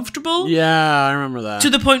uncomfortable. Yeah, I remember that. To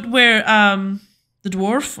the point where the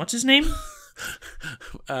dwarf, what's his name?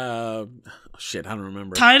 Shit, I don't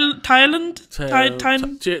remember. Tyrion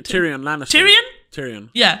Lannister. Tyrion?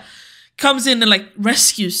 Yeah. Comes in and like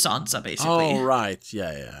rescues Sansa, basically. Oh, right.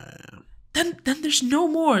 Yeah. Then there's no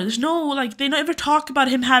more. There's no, like, they never talk about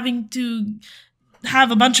him having to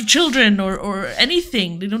have a bunch of children or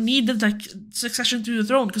anything. They don't need the like succession through the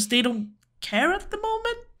throne because they don't care at the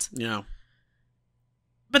moment. Yeah.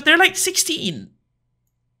 But they're like 16.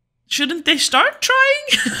 shouldn't they start trying?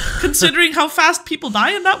 Considering how fast people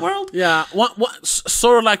die in that world? Yeah,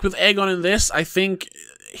 sort of like with Aegon in this, I think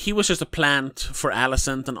he was just a plant for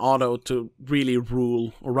Alicent and Otto to really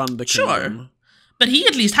rule or run the kingdom. Sure. But he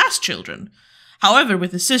at least has children. However,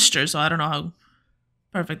 with his sister, so I don't know how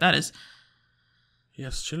perfect that is.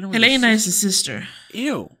 Yes, children. Helena is his sister.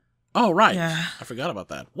 Ew. Oh, right. Yeah. I forgot about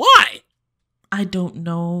that. Why? I don't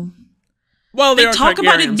know. Well, they talk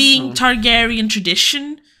about it Targaryens, being Targaryen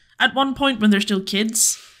tradition at one point when they're still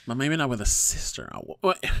kids. But maybe not with a sister.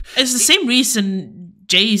 It's the same reason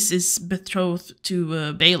Jace is betrothed to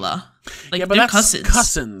Baela. Like, yeah, but they're that's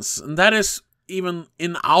cousins. And that is, even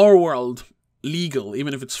in our world, legal,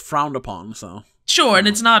 even if it's frowned upon, so... Sure, and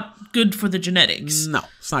it's not good for the genetics. No,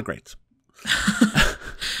 it's not great.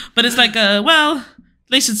 But it's like, well, at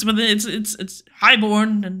least it's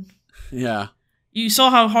highborn, and... Yeah. You saw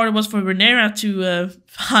how hard it was for Rhaenyra to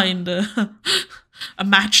find a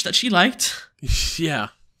match that she liked. Yeah.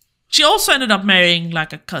 She also ended up marrying,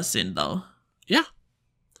 like, a cousin, though. Yeah.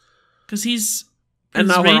 Because he's... And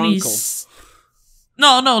now Rhaenys... her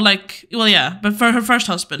uncle. No, like... Well, yeah, but for her first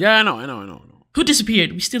husband. Yeah, I know. Who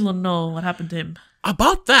disappeared. We still don't know what happened to him.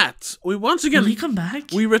 About that, we once again... Will he come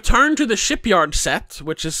back? We return to the shipyard set,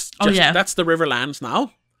 which is just... That's the Riverlands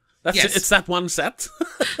now. It's that one set.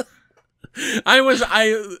 I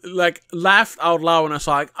laughed out loud when I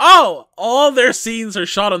saw, like, oh, all their scenes are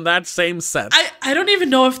shot on that same set. I don't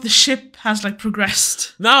even know if the ship has, like,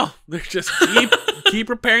 progressed. No, they're just keep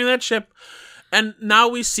repairing that ship. And now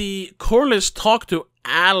we see Corlys talk to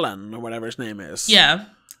Alan, or whatever his name is. Yeah,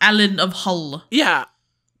 Alan of Hull. Yeah.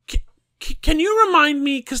 Can you remind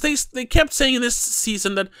me, because they kept saying in this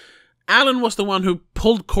season that Alan was the one who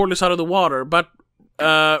pulled Corlys out of the water, but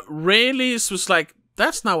Rhaelys was like,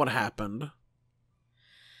 that's not what happened.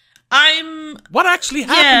 What actually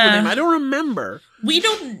happened with him? I don't remember. We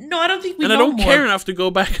don't know. I don't think we know. And I don't care enough to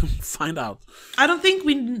go back and find out. I don't think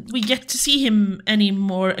we get to see him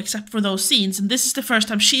anymore except for those scenes. And this is the first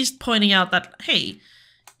time she's pointing out that, hey,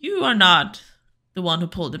 you are not the one who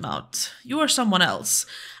pulled him out. You are someone else.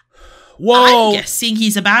 Whoa! I'm guessing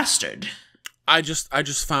he's a bastard. I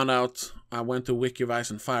just found out. I went to Wiki of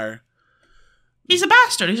Ice and Fire. He's a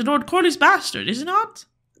bastard. He's a Lord Corlys bastard, is he not?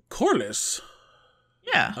 Corlys?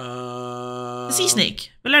 Yeah. The sea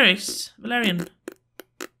snake. Valerian.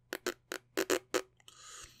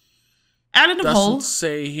 Alan of Hull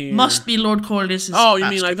say here. Must be Lord Corlys' Oh, you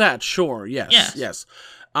bastard. mean like that? Sure, yes.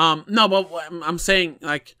 No, but I'm saying,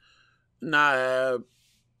 like,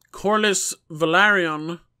 Corlys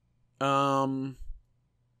Valerian,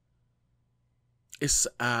 is,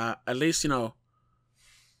 at least,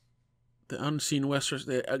 the unseen Westeros,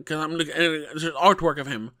 because I'm looking, there's an artwork of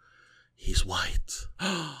him. He's white.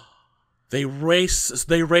 They race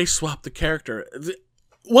swap the character.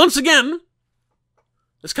 Once again,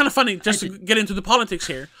 it's kind of funny just to get into the politics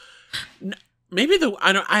here. Maybe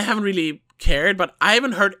I haven't really cared, but I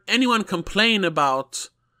haven't heard anyone complain about,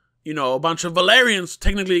 a bunch of Valerians,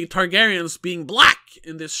 technically Targaryens, being black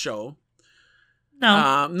in this show.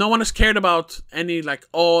 No. No one has cared about any, like,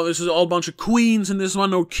 oh, this is all a bunch of queens in this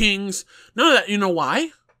one, or kings. None of that. You know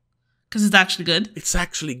why? Because it's actually good. It's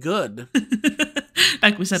actually good.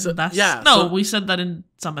 Like we said in that. Yeah. No, we said that in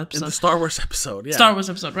some episode. In the Star Wars episode, yeah. Star Wars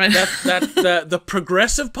episode, right? The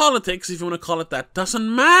progressive politics, if you want to call it that,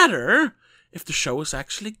 doesn't matter if the show is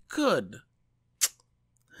actually good.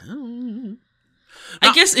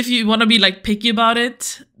 I guess if you want to be, like, picky about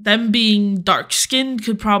it, them being dark-skinned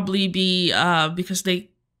could probably be because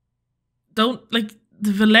they don't, like,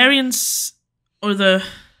 the Valerians or the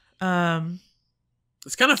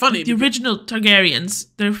it's kind of funny. The original Targaryens,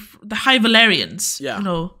 they're the High Valerians. Yeah.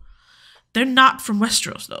 They're not from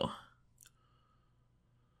Westeros, though.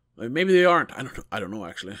 Maybe they aren't. I don't know,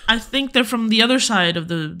 actually. I think they're from the other side of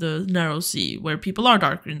the Narrow Sea, where people are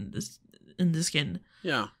darker in the skin.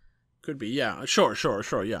 Yeah. Could be, yeah. Sure,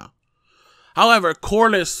 yeah. However,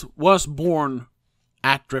 Corlys was born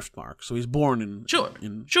at Driftmark, so he's born in... Sure.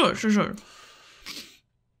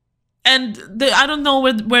 And I don't know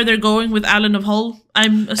where they're going with Alan of Hull.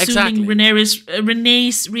 I'm assuming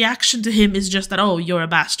Rhaenyra's reaction to him is just that, oh, you're a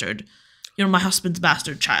bastard. You're my husband's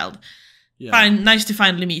bastard child. Yeah. Fine, nice to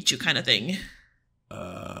finally meet you, kind of thing.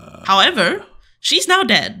 However, she's now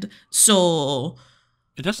dead, so...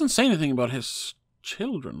 It doesn't say anything about his...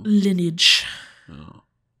 children. Lineage. Oh.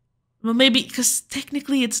 Well, maybe because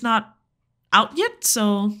technically it's not out yet,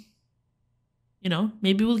 so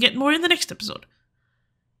maybe we'll get more in the next episode.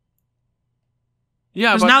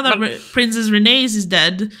 Yeah, because now that Princess Rhaenys is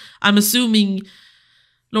dead, I'm assuming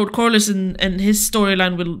Lord Corlys and his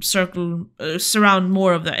storyline will surround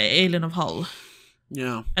more of the Aelin of Hull.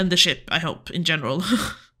 Yeah. And the ship, I hope, in general.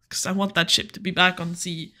 Because I want that ship to be back on the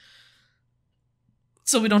sea.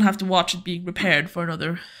 So we don't have to watch it being repaired for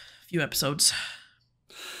another few episodes.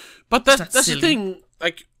 But that's the thing,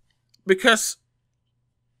 like, because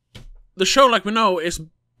the show, like we know, is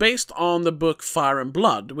based on the book Fire and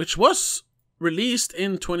Blood, which was released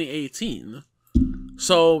in 2018.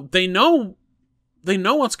 So they know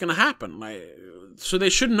what's gonna happen. Like, so they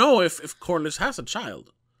should know if Corlys has a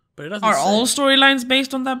child. But it doesn't. Are all storylines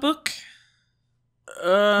based on that book?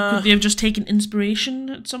 Could they have just taken inspiration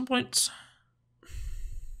at some points?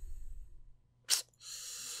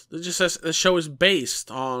 It just says the show is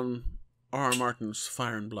based on R.R. Martin's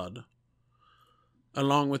Fire and Blood,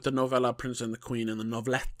 along with the novella Prince and the Queen and the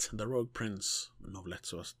novelette, The Rogue Prince. The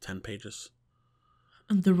novelette was 10 pages.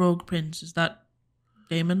 And the Rogue Prince, is that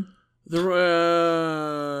Daemon?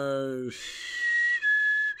 No.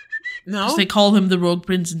 Because they call him the Rogue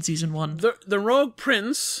Prince in season 1. The Rogue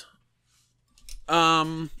Prince.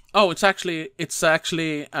 It's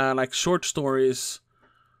actually like short stories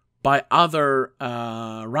by other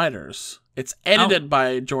writers. It's edited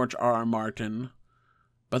by George R.R. Martin,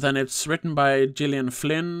 but then it's written by Gillian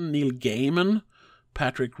Flynn, Neil Gaiman,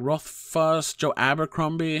 Patrick Rothfuss, Joe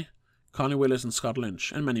Abercrombie, Connie Willis, and Scott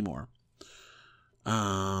Lynch, and many more.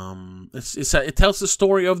 It tells the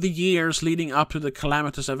story of the years leading up to the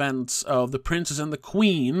calamitous events of the Princess and the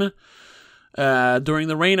Queen during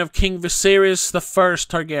the reign of King Viserys the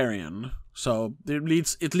First Targaryen. So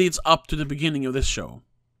it leads up to the beginning of this show.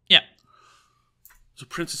 Yeah. So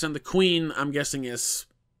Princess and the Queen, I'm guessing that's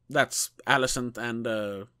Alicent and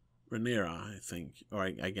Rhaenyra, I think, or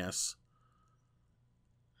I guess.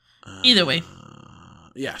 Either way.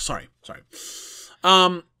 Yeah. Sorry.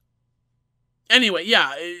 Anyway,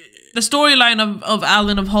 yeah. The storyline of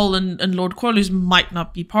Alan of Hull and Lord Corlys might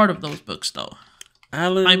not be part of those books, though.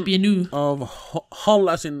 Alan might be a new of Hull,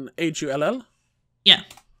 as in Hull. Yeah.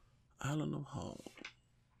 Alan of Hull.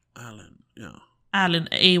 Alan, yeah. Alan,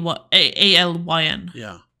 A-L-Y-N.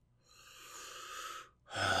 Yeah.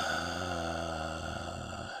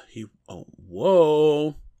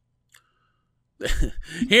 Whoa.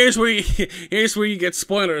 Here's where you get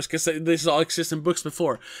spoilers, because this all exists in books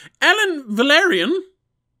before. Alan Valerian,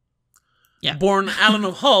 born Alan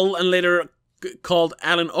of Hull and later called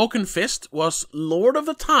Alan Oakenfist, was Lord of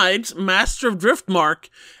the Tides, Master of Driftmark,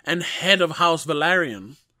 and head of House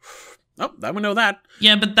Valerian. Oh, that we know that.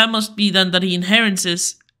 Yeah, but that must be then that he inherits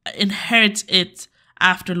it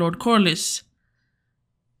after Lord Corlys,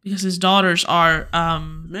 because his daughters are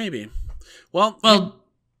maybe. Well,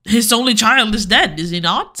 his only child is dead, is he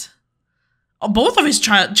not? Both of his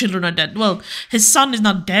children are dead. Well, his son is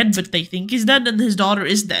not dead, but they think he's dead, and his daughter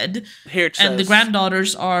is dead. Here it says, and the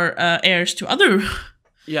granddaughters are heirs to other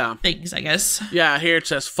things, I guess. Yeah, here it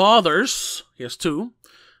says fathers. He has 2.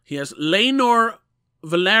 He has Laenor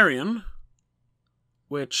Valerian,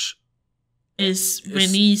 which is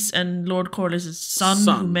Rhaenys and Lord Corlys' son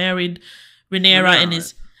who married Rhaenyra and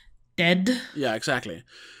is dead. Yeah, exactly.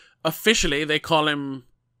 Officially, they call him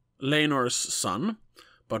Laenor's son,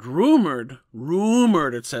 but rumored,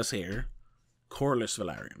 it says here, Corlys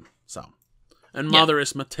Valerian. So, and mother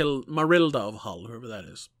is Marilda of Hull, whoever that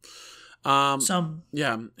is. Here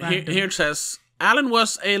it says Alan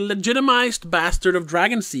was a legitimized bastard of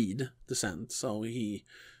Dragonseed descent, so he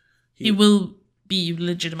will be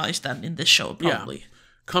legitimized then in this show, probably. Yeah.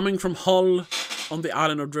 Coming from Hull on the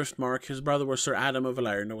island of Driftmark, his brother was Sir Adam of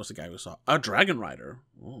Valerian. That was the guy who saw a dragon rider.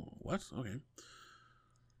 Oh, what? Okay.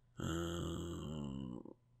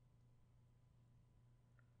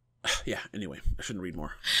 Yeah, anyway, I shouldn't read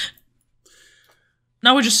more.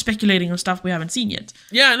 Now we're just speculating on stuff we haven't seen yet.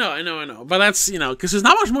 Yeah, I know. But that's, because there's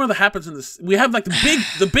not much more that happens in this. We have, like,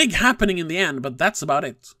 the big happening in the end, but that's about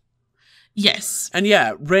it. Yes. And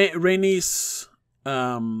yeah, Rhaenys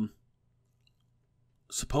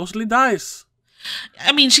supposedly dies.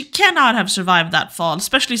 I mean, she cannot have survived that fall,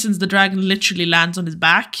 especially since the dragon literally lands on his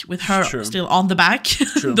back with her still on the back.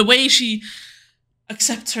 The way she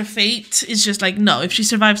accepts her fate is just like, no, if she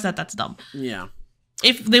survives that's dumb. Yeah.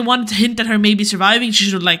 If they wanted to hint at her maybe surviving, she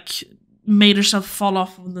should have, like, made herself fall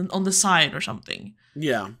off on the side or something.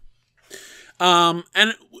 Yeah. And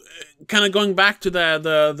kind of going back to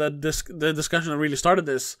the discussion that really started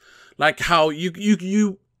this, like how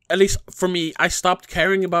you at least for me, I stopped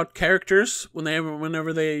caring about characters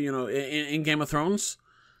whenever they in Game of Thrones,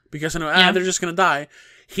 because I know they're just gonna die.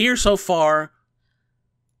 Here so far,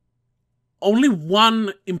 only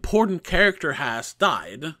one important character has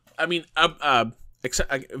died. I mean,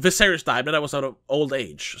 Viserys died, but that was out of old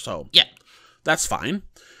age, so that's fine.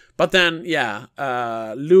 But then,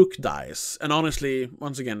 Luke dies, and honestly,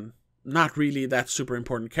 once again, not really that super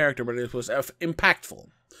important character, but it was impactful.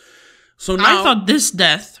 So now, I thought this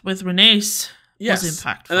death with Renee's was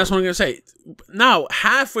impactful. And that's what I'm going to say. Now,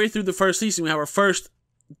 halfway through the first season, we have our first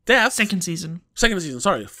death. Second season,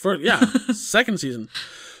 sorry. Second season.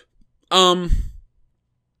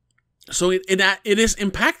 So it is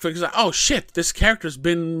impactful because, oh shit, this character's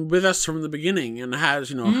been with us from the beginning and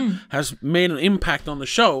has, has made an impact on the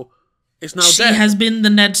show. It's now she dead. has been the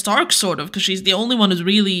Ned Stark, sort of, because she's the only one who's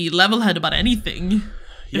really level-headed about anything,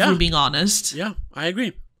 if we're being honest. Yeah, I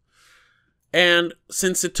agree. And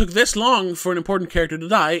since it took this long for an important character to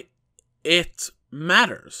die, it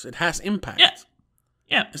matters. It has impact.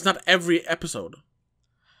 Yeah. It's not every episode.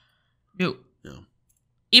 No. No.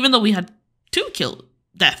 Even though we had 2 kill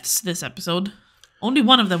deaths this episode, only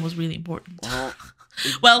one of them was really important.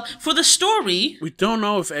 Well, for the story... We don't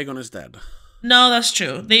know if Aegon is dead. No, that's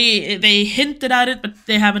true. They hinted at it, but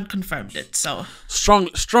they haven't confirmed it, so...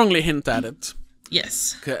 Strongly hint at it.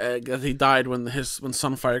 Yes. That he died when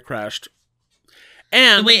Sunfire crashed.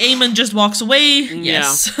 And the way Aemon just walks away,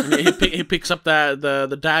 yes. Yeah, he picks up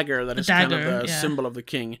the dagger that is kind of the symbol of the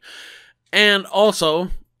king. And also,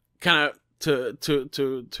 kind of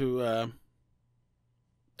to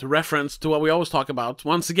reference to what we always talk about,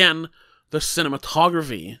 once again, the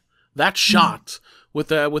cinematography. That shot with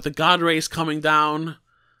the god rays coming down,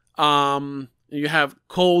 you have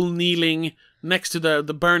Cole kneeling next to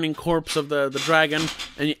the burning corpse of the dragon,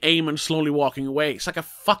 and Aemon slowly walking away. It's like a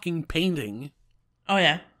fucking painting. Oh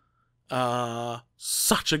yeah.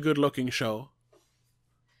 Such a good looking show.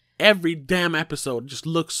 Every damn episode just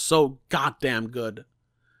looks so goddamn good.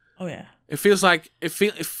 Oh yeah. It feels like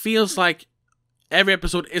every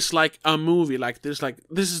episode is like a movie. Like this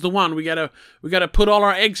is the one we gotta put all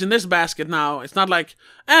our eggs in this basket now. It's not like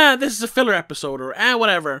this is a filler episode or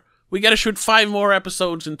whatever. We gotta shoot 5 more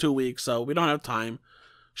episodes in 2 weeks, so we don't have time.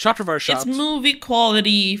 Shot reverse shot. It's movie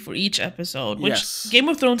quality for each episode, which Game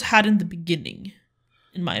of Thrones had in the beginning,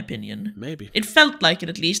 in my opinion. Maybe. It felt like it,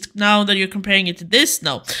 at least. Now that you're comparing it to this,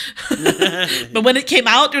 no. But when it came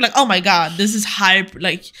out, you're like, oh my god, this is high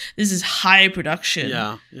production.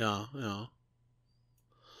 Yeah.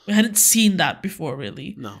 We hadn't seen that before,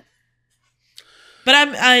 really. No. But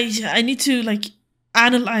I need to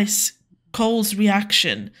analyze Cole's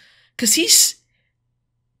reaction, because he's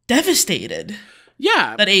devastated.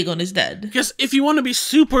 Yeah. That Aegon is dead. Because if you want to be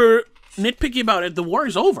super nitpicky about it, the war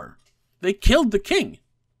is over. They killed the king.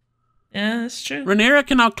 Yeah, that's true. Rhaenyra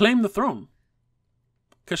can now claim the throne.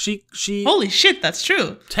 Because she... Holy shit, that's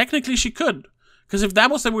true. Technically, she could. Because if that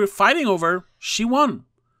was that we were fighting over, she won.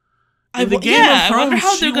 I wonder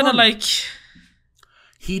how they're gonna, won.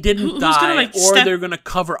 He didn't die, they're gonna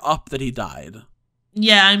cover up that he died.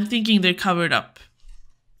 Yeah, I'm thinking they're covered up.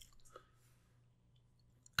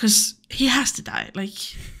 Because he has to die.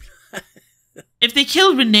 If they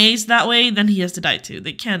kill Rhaenys that way, then he has to die too.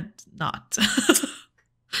 They can't not.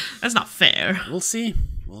 That's not fair. We'll see.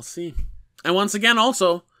 And once again,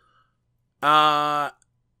 also, but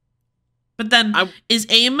then is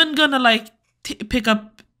Aemon gonna pick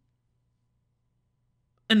up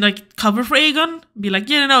and cover for Aegon? Be like,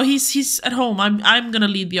 yeah, no, he's at home. I'm gonna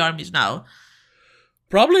lead the armies now.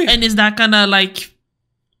 Probably. And is that gonna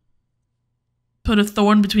put a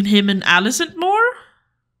thorn between him and Alicent more?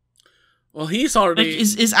 Well, he's already...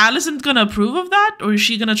 is Alicent gonna approve of that? Or is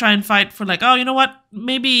she gonna try and fight for oh, you know what?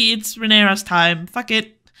 Maybe it's Rhaenyra's time. Fuck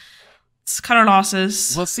it. Let's cut our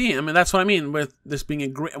losses. We'll see. I mean, that's what I mean with this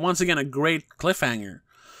being once again a great cliffhanger.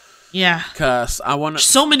 Yeah. Because I want to...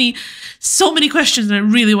 So many questions that I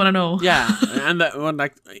really want to know. Yeah. And that one,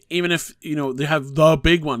 even if, they have the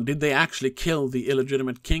big one, did they actually kill the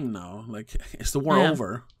illegitimate king now? Is the war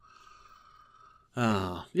over?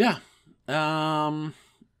 Yeah.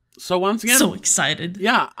 So once again... So excited.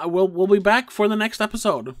 Yeah. We'll be back for the next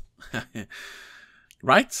episode.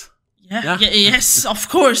 Right? Yeah. Yes, of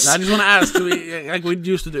course. I just want to ask, like we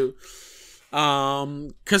used to do.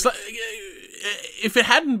 Because if it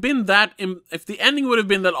hadn't been that... If the ending would have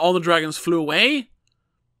been that all the dragons flew away,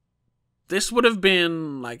 this would have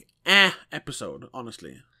been episode,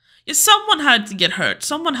 honestly. Yeah, someone had to get hurt.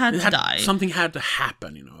 Someone had to die. Something had to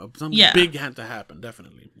happen, Something big had to happen,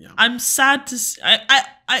 definitely. Yeah. I'm sad to see...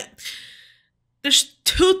 There's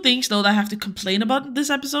 2 things, though, that I have to complain about in this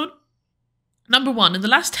episode. Number 1, in the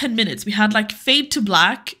last 10 minutes, we had, fade to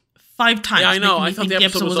black 5 times. Yeah, I know. I thought the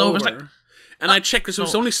episode was over. And I checked because it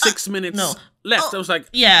was only 6 minutes left. I was like,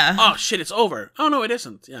 yeah. Oh, shit, it's over. Oh, no, it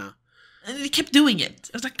isn't. Yeah. And they kept doing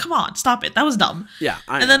it. I was like, come on, stop it. That was dumb. Yeah.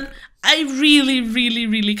 Then I really, really,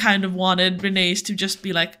 really kind of wanted Rhaenys to just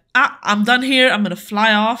be like, I'm done here. I'm going to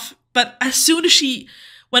fly off. But as soon as she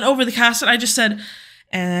went over the castle, I just said,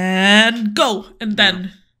 and go. And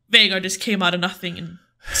then Vhagar just came out of nothing and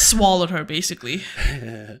swallowed her, basically.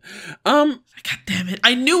 God damn it.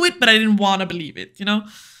 I knew it, but I didn't want to believe it, you know?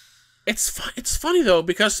 It's funny, though,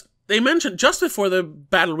 because they mentioned just before the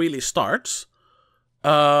battle really starts,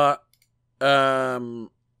 Rhaenyra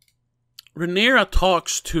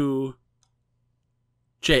talks to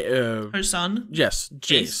Her son? Yes,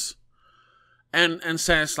 Jace. And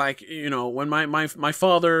says, like, you know, when my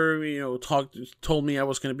father, you know, told me I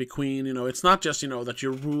was going to be queen, you know, it's not just, you know, that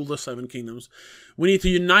you rule the Seven Kingdoms. We need to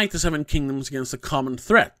unite the Seven Kingdoms against a common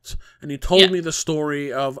threat. And he told me the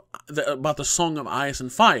story about the Song of Ice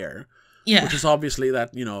and Fire. Yeah. Which is obviously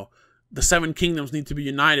that, you know, the Seven Kingdoms need to be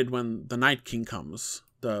united when the Night King comes.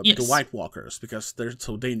 The White Walkers, because they're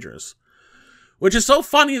so dangerous. Which is so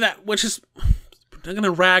funny I'm going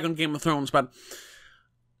to rag on Game of Thrones, but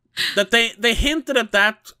that they hinted at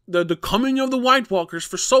that, the coming of the White Walkers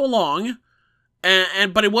for so long,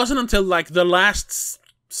 but it wasn't until like the last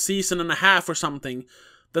season and a half or something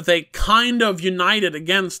that they kind of united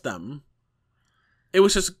against them. It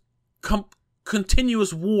was just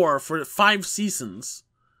continuous war for 5 seasons.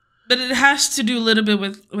 But it has to do a little bit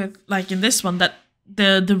with like in this one, that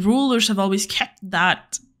the rulers have always kept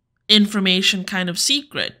that information kind of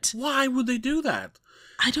secret. Why would they do that?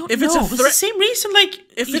 I don't know. It's the same reason, like...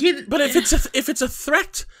 If it's a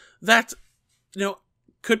threat that, you know,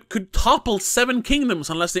 could topple 7 kingdoms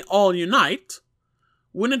unless they all unite,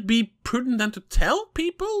 wouldn't it be prudent then to tell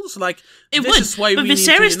people? So, like, it this would, is why but we need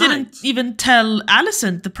to Viserys unite. didn't even tell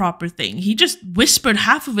Alicent the proper thing. He just whispered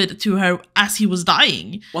half of it to her as he was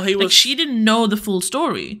dying. Well, she didn't know the full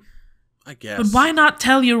story. I guess. But why not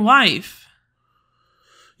tell your wife?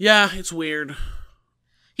 Yeah, it's weird.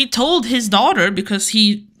 He told his daughter because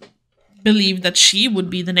he believed that she would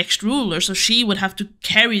be the next ruler, so she would have to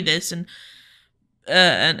carry this and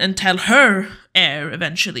tell her heir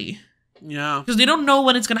eventually. Yeah, because they don't know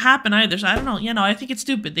when it's gonna happen either. So I don't know. You know, I think it's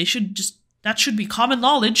stupid. They should that should be common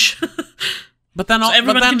knowledge. But then so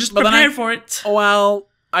everyone can just prepare for it. Well,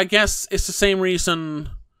 I guess it's the same reason.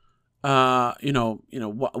 You know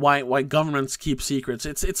why governments keep secrets.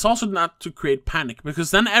 It's also not to create panic, because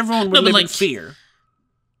then everyone would live in fear.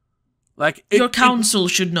 Like your council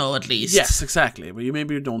should know at least. Yes, exactly. But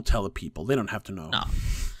maybe you don't tell the people; they don't have to know. No.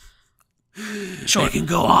 Sure. They can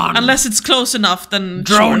go on unless it's close enough. Then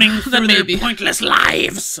droning through their pointless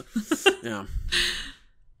lives. Yeah.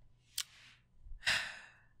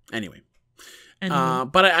 Anyway.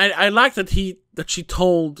 But I like that she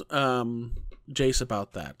told Jace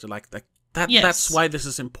about that. Like that. Yes. That's why this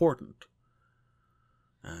is important.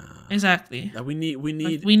 Exactly. That we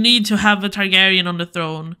need to have a Targaryen on the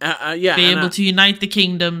throne. Be able to unite the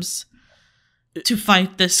kingdoms to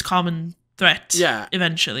fight this common threat. Yeah.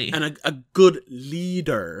 Eventually. And a good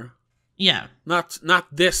leader. Yeah. Not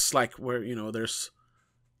this, like, where, you know, there's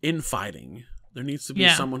infighting. There needs to be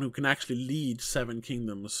someone who can actually lead 7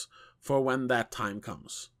 kingdoms for when that time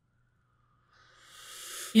comes.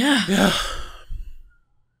 Yeah. Yeah.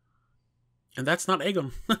 And that's not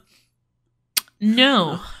Aegon.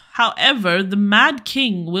 No. However, the Mad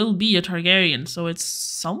King will be a Targaryen, so it's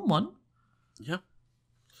someone. Yeah.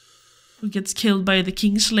 Who gets killed by the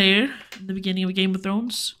Kingslayer in the beginning of Game of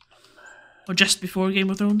Thrones. Or just before Game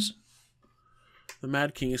of Thrones. The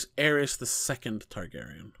Mad King is Aerys the Second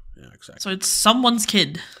Targaryen. Yeah, exactly. So it's someone's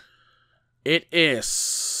kid. It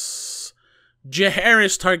is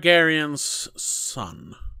Jaehaerys Targaryen's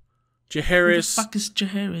son. Jaehaerys. Who the fuck is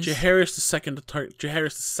Jaehaerys? Jaehaerys the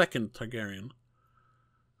Second Targaryen,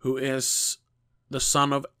 who is the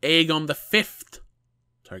son of Aegon the Fifth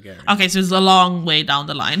Targaryen. Okay, so it's a long way down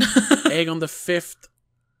the line. Aegon the Fifth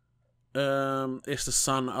is the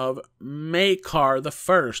son of Maekar the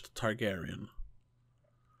First Targaryen,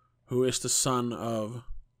 who is the son of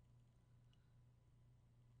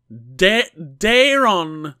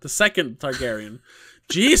Daeron the Second Targaryen.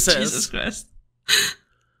 Jesus Christ.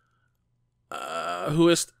 Who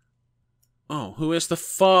is the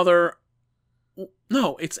father?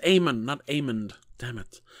 No, it's Aemon, not Aemond. Damn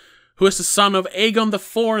it. Who is the son of Aegon the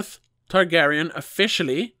Fourth Targaryen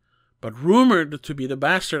officially, but rumored to be the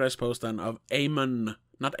bastard, I suppose, then, of Aemon,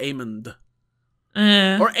 not Aemond.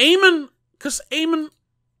 Or Aemon, because Aemon...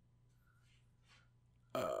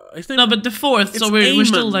 no, but the fourth, so we're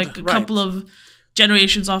still like a couple of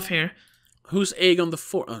generations off here. Who's Aegon the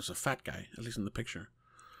Fourth? Oh, it's a fat guy, at least in the picture.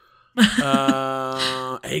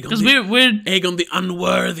 Aegon, because we're Aegon the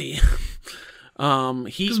Unworthy.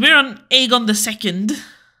 Because we're on Aegon the Second.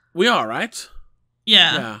 We are, right?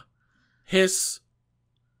 Yeah. His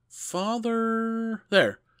father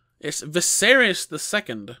is Viserys the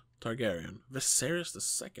Second Targaryen. Viserys the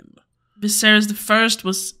Second. Viserys the First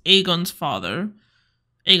was Aegon's father.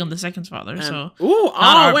 Aegon the Second's father. So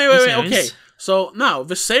wait. Okay, so now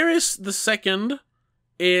Viserys the Second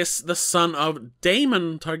is the son of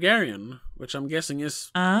Daemon Targaryen, which I'm guessing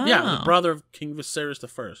is the brother of King Viserys the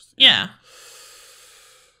First. Yeah.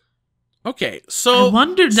 Okay, so I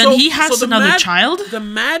wonder that he has another child. The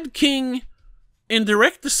Mad King in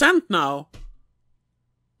direct descent now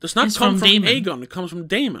does not come from Aegon. It comes from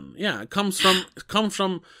Daemon. Yeah, it comes from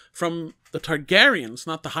the Targaryens,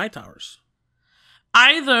 not the Hightowers.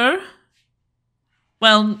 Either,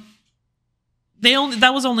 well,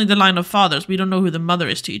 that was only the line of fathers. We don't know who the mother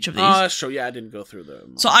is to each of these. Oh, that's true. Yeah, I didn't go through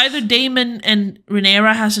them. So either Daemon and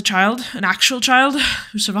Rhaenyra has a child, an actual child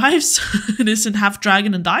who survives and isn't half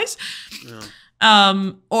dragon and dies,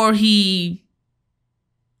 or he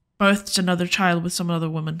births another child with some other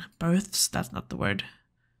woman. Births? That's not the word.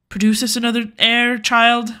 Produces another heir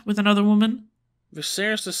child with another woman.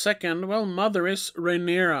 Viserys II, well, mother is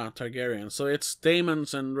Rhaenyra Targaryen, so it's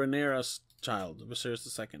Daemon's and Rhaenyra's child,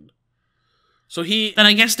 Viserys II. So then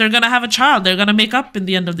I guess they're gonna have a child. They're gonna make up in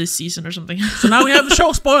the end of this season or something. So now we have the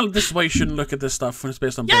show spoiled. This is why you shouldn't look at this stuff when it's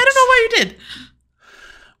based on books. I don't know why you did.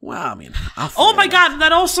 Well, I mean... Oh my god,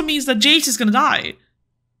 that also means that Jace is gonna die.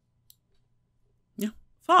 Yeah.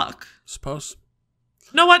 Fuck. Suppose.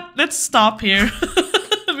 You know what? Let's stop here.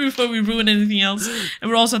 Before we ruin anything else. And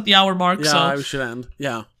we're also at the hour mark, so... Yeah, we should end.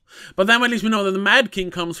 Yeah. But then at least we know that the Mad King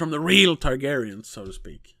comes from the real Targaryens, so to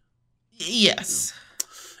speak. Yes.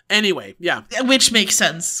 Anyway, yeah. Which makes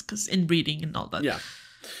sense, because inbreeding and all that. Yeah.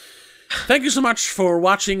 Thank you so much for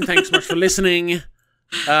watching. Thanks so much for listening.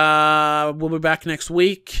 We'll be back next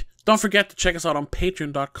week. Don't forget to check us out on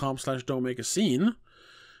patreon.com/don'tmakeascene.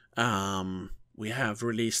 We have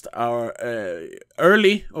released our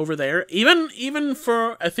early over there, even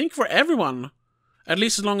for, I think, for everyone, at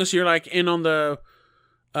least as long as you're like in on the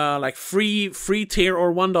like free tier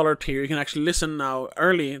or $1 tier, you can actually listen now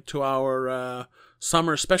early to our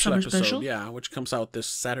summer special episode, yeah, which comes out this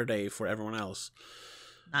Saturday for everyone else.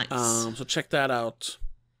 Nice. So check that out.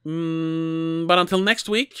 But until next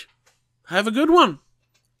week, have a good one.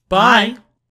 Bye.